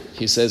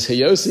 He says,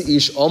 Heyosi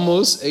ish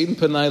almost ein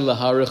panai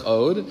laharich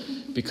od,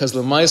 because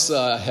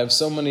l'maisa I have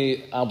so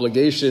many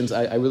obligations,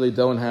 I really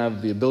don't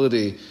have the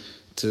ability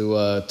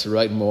to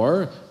write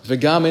more.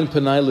 V'gam ein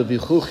panai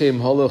levichuchim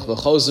holoch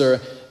v'chozer,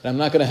 and I'm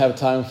not going to have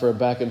time for a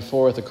back and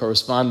forth, a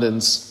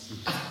correspondence.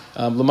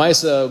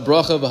 L'maisa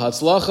bracha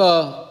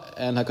v'hatzlacha,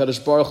 and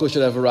HaKadosh Baruch Hu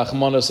should have a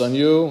rachmanos on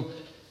you,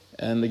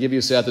 and they give you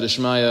siyata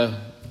d'shmaya,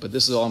 but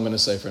this is all I'm going to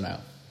say for now.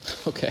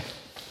 Okay.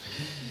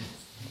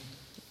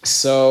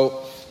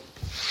 So,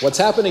 What's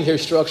happening here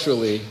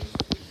structurally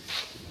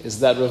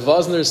is that Rav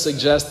Wosner is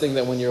suggesting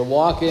that when you're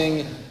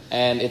walking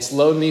and it's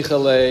lo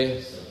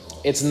nichale,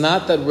 it's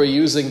not that we're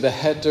using the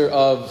heter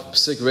of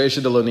psik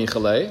reisha de lo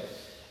nichale,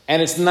 and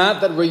it's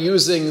not that we're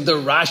using the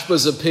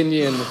Rashba's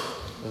opinion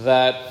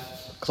that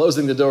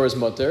closing the door is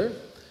mutter,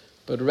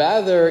 but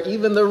rather,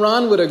 even the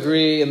Ran would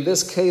agree, in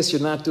this case,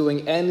 you're not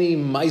doing any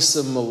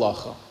maisa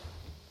malacha.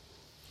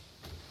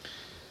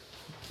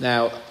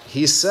 Now,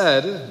 he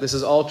said, this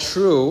is all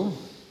true,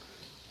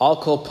 al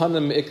kol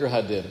panim ikr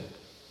hadin,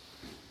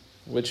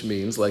 which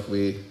means, like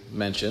we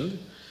mentioned,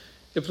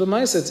 if the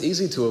maisa it's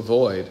easy to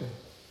avoid,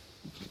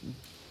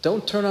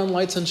 don't turn on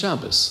lights on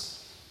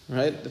Shabbos,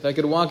 right? If I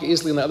could walk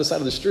easily on the other side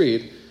of the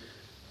street,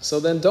 so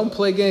then don't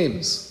play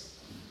games.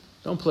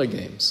 Don't play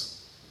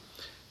games.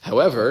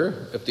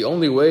 However, if the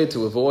only way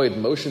to avoid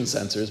motion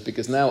sensors,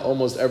 because now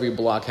almost every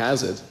block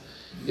has it,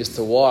 is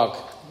to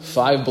walk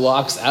 5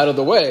 blocks out of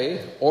the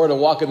way, or to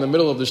walk in the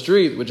middle of the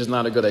street, which is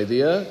not a good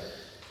idea,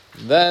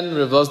 then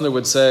Rav Wosner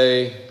would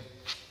say,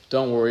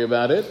 don't worry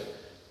about it.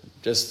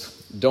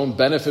 Just don't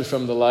benefit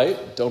from the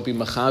light. Don't be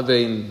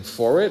machavein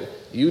for it.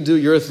 You do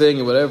your thing,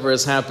 and whatever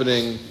is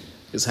happening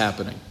is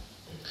happening.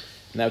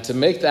 Now, to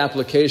make the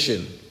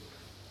application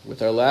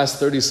with our last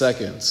 30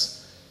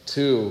 seconds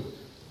to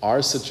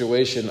our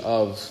situation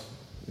of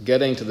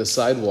getting to the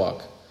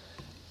sidewalk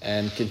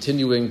and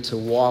continuing to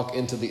walk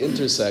into the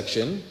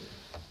intersection,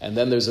 and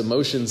then there's a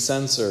motion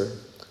sensor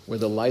where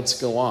the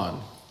lights go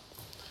on.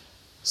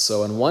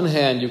 So on one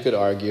hand, you could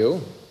argue,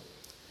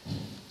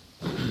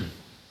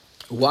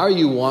 why are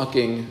you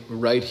walking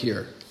right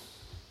here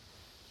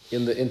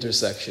in the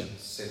intersection?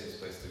 Safest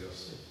place to go.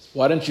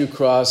 Why don't you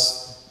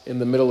cross in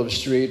the middle of the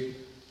street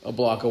a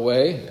block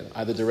away, in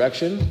either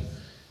direction?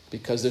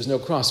 Because there's no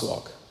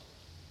crosswalk,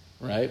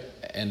 right?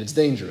 And it's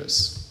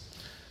dangerous.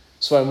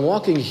 So I'm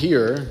walking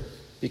here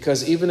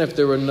because even if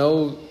there were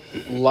no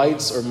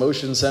lights or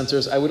motion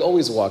sensors, I would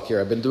always walk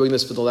here. I've been doing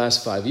this for the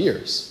last 5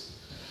 years.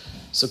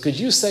 So could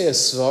you say a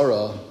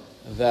svara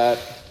that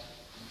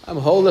I'm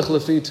holich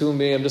lefi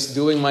tumi, I'm just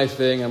doing my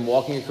thing, I'm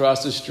walking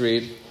across the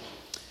street.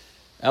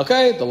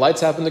 Okay, the lights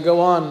happen to go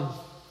on.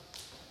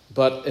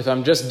 But if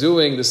I'm just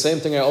doing the same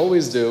thing I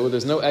always do,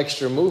 there's no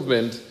extra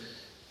movement,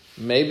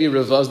 maybe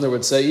Rav Wosner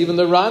would say, even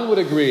the Ran would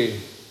agree,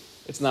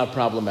 it's not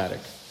problematic.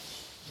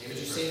 Would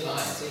you say that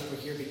it's safer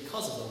here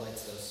because of the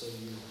lights,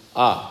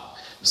 though?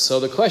 So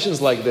the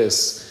question's like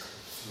this.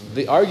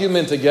 The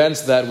argument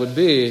against that would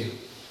be,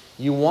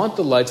 you want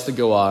the lights to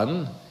go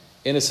on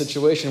in a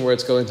situation where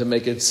it's going to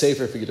make it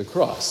safer for you to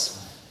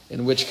cross.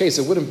 In which case,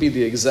 it wouldn't be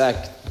the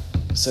exact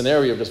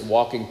scenario of just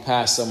walking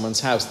past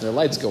someone's house and their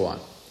lights go on.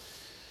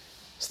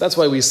 So that's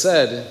why we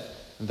said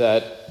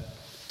that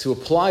to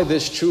apply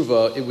this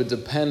tshuva, it would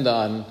depend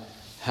on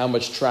how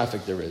much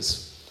traffic there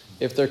is.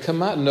 If there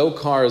come out no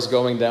cars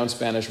going down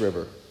Spanish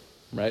River,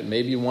 right?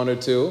 Maybe 1 or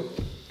 2.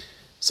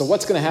 So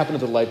what's going to happen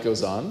if the light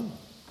goes on?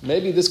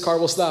 Maybe this car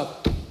will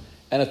stop.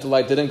 And if the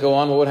light didn't go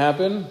on, what would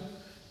happen?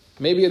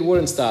 Maybe it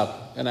wouldn't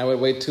stop, and I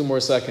would wait 2 more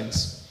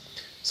seconds.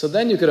 So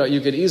then you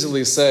could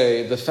easily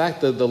say the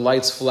fact that the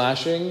light's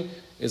flashing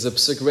is a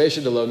psik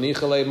reisha de lo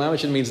nichale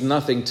mamish. It means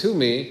nothing to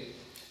me,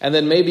 and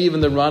then maybe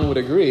even the Ran would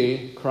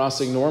agree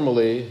crossing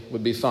normally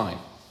would be fine.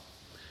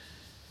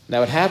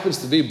 Now it happens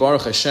to be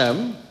Baruch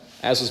Hashem,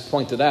 as was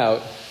pointed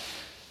out,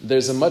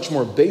 there's a much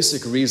more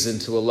basic reason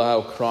to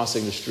allow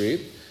crossing the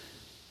street,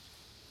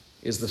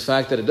 is the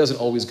fact that it doesn't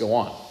always go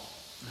on.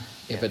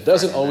 If it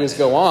doesn't always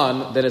go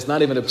on, then it's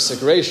not even a psik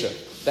reisha.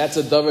 That's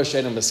a davar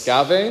she'eino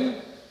miskavein,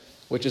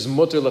 which is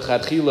mutter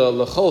l'chadchila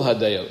l'chol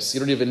hadayos.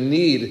 You don't even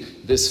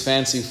need this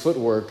fancy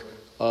footwork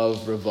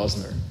of Rav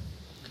Wosner.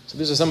 So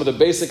these are some of the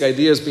basic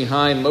ideas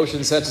behind motion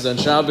sensors on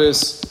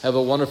Shabbos. Have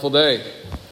a wonderful day.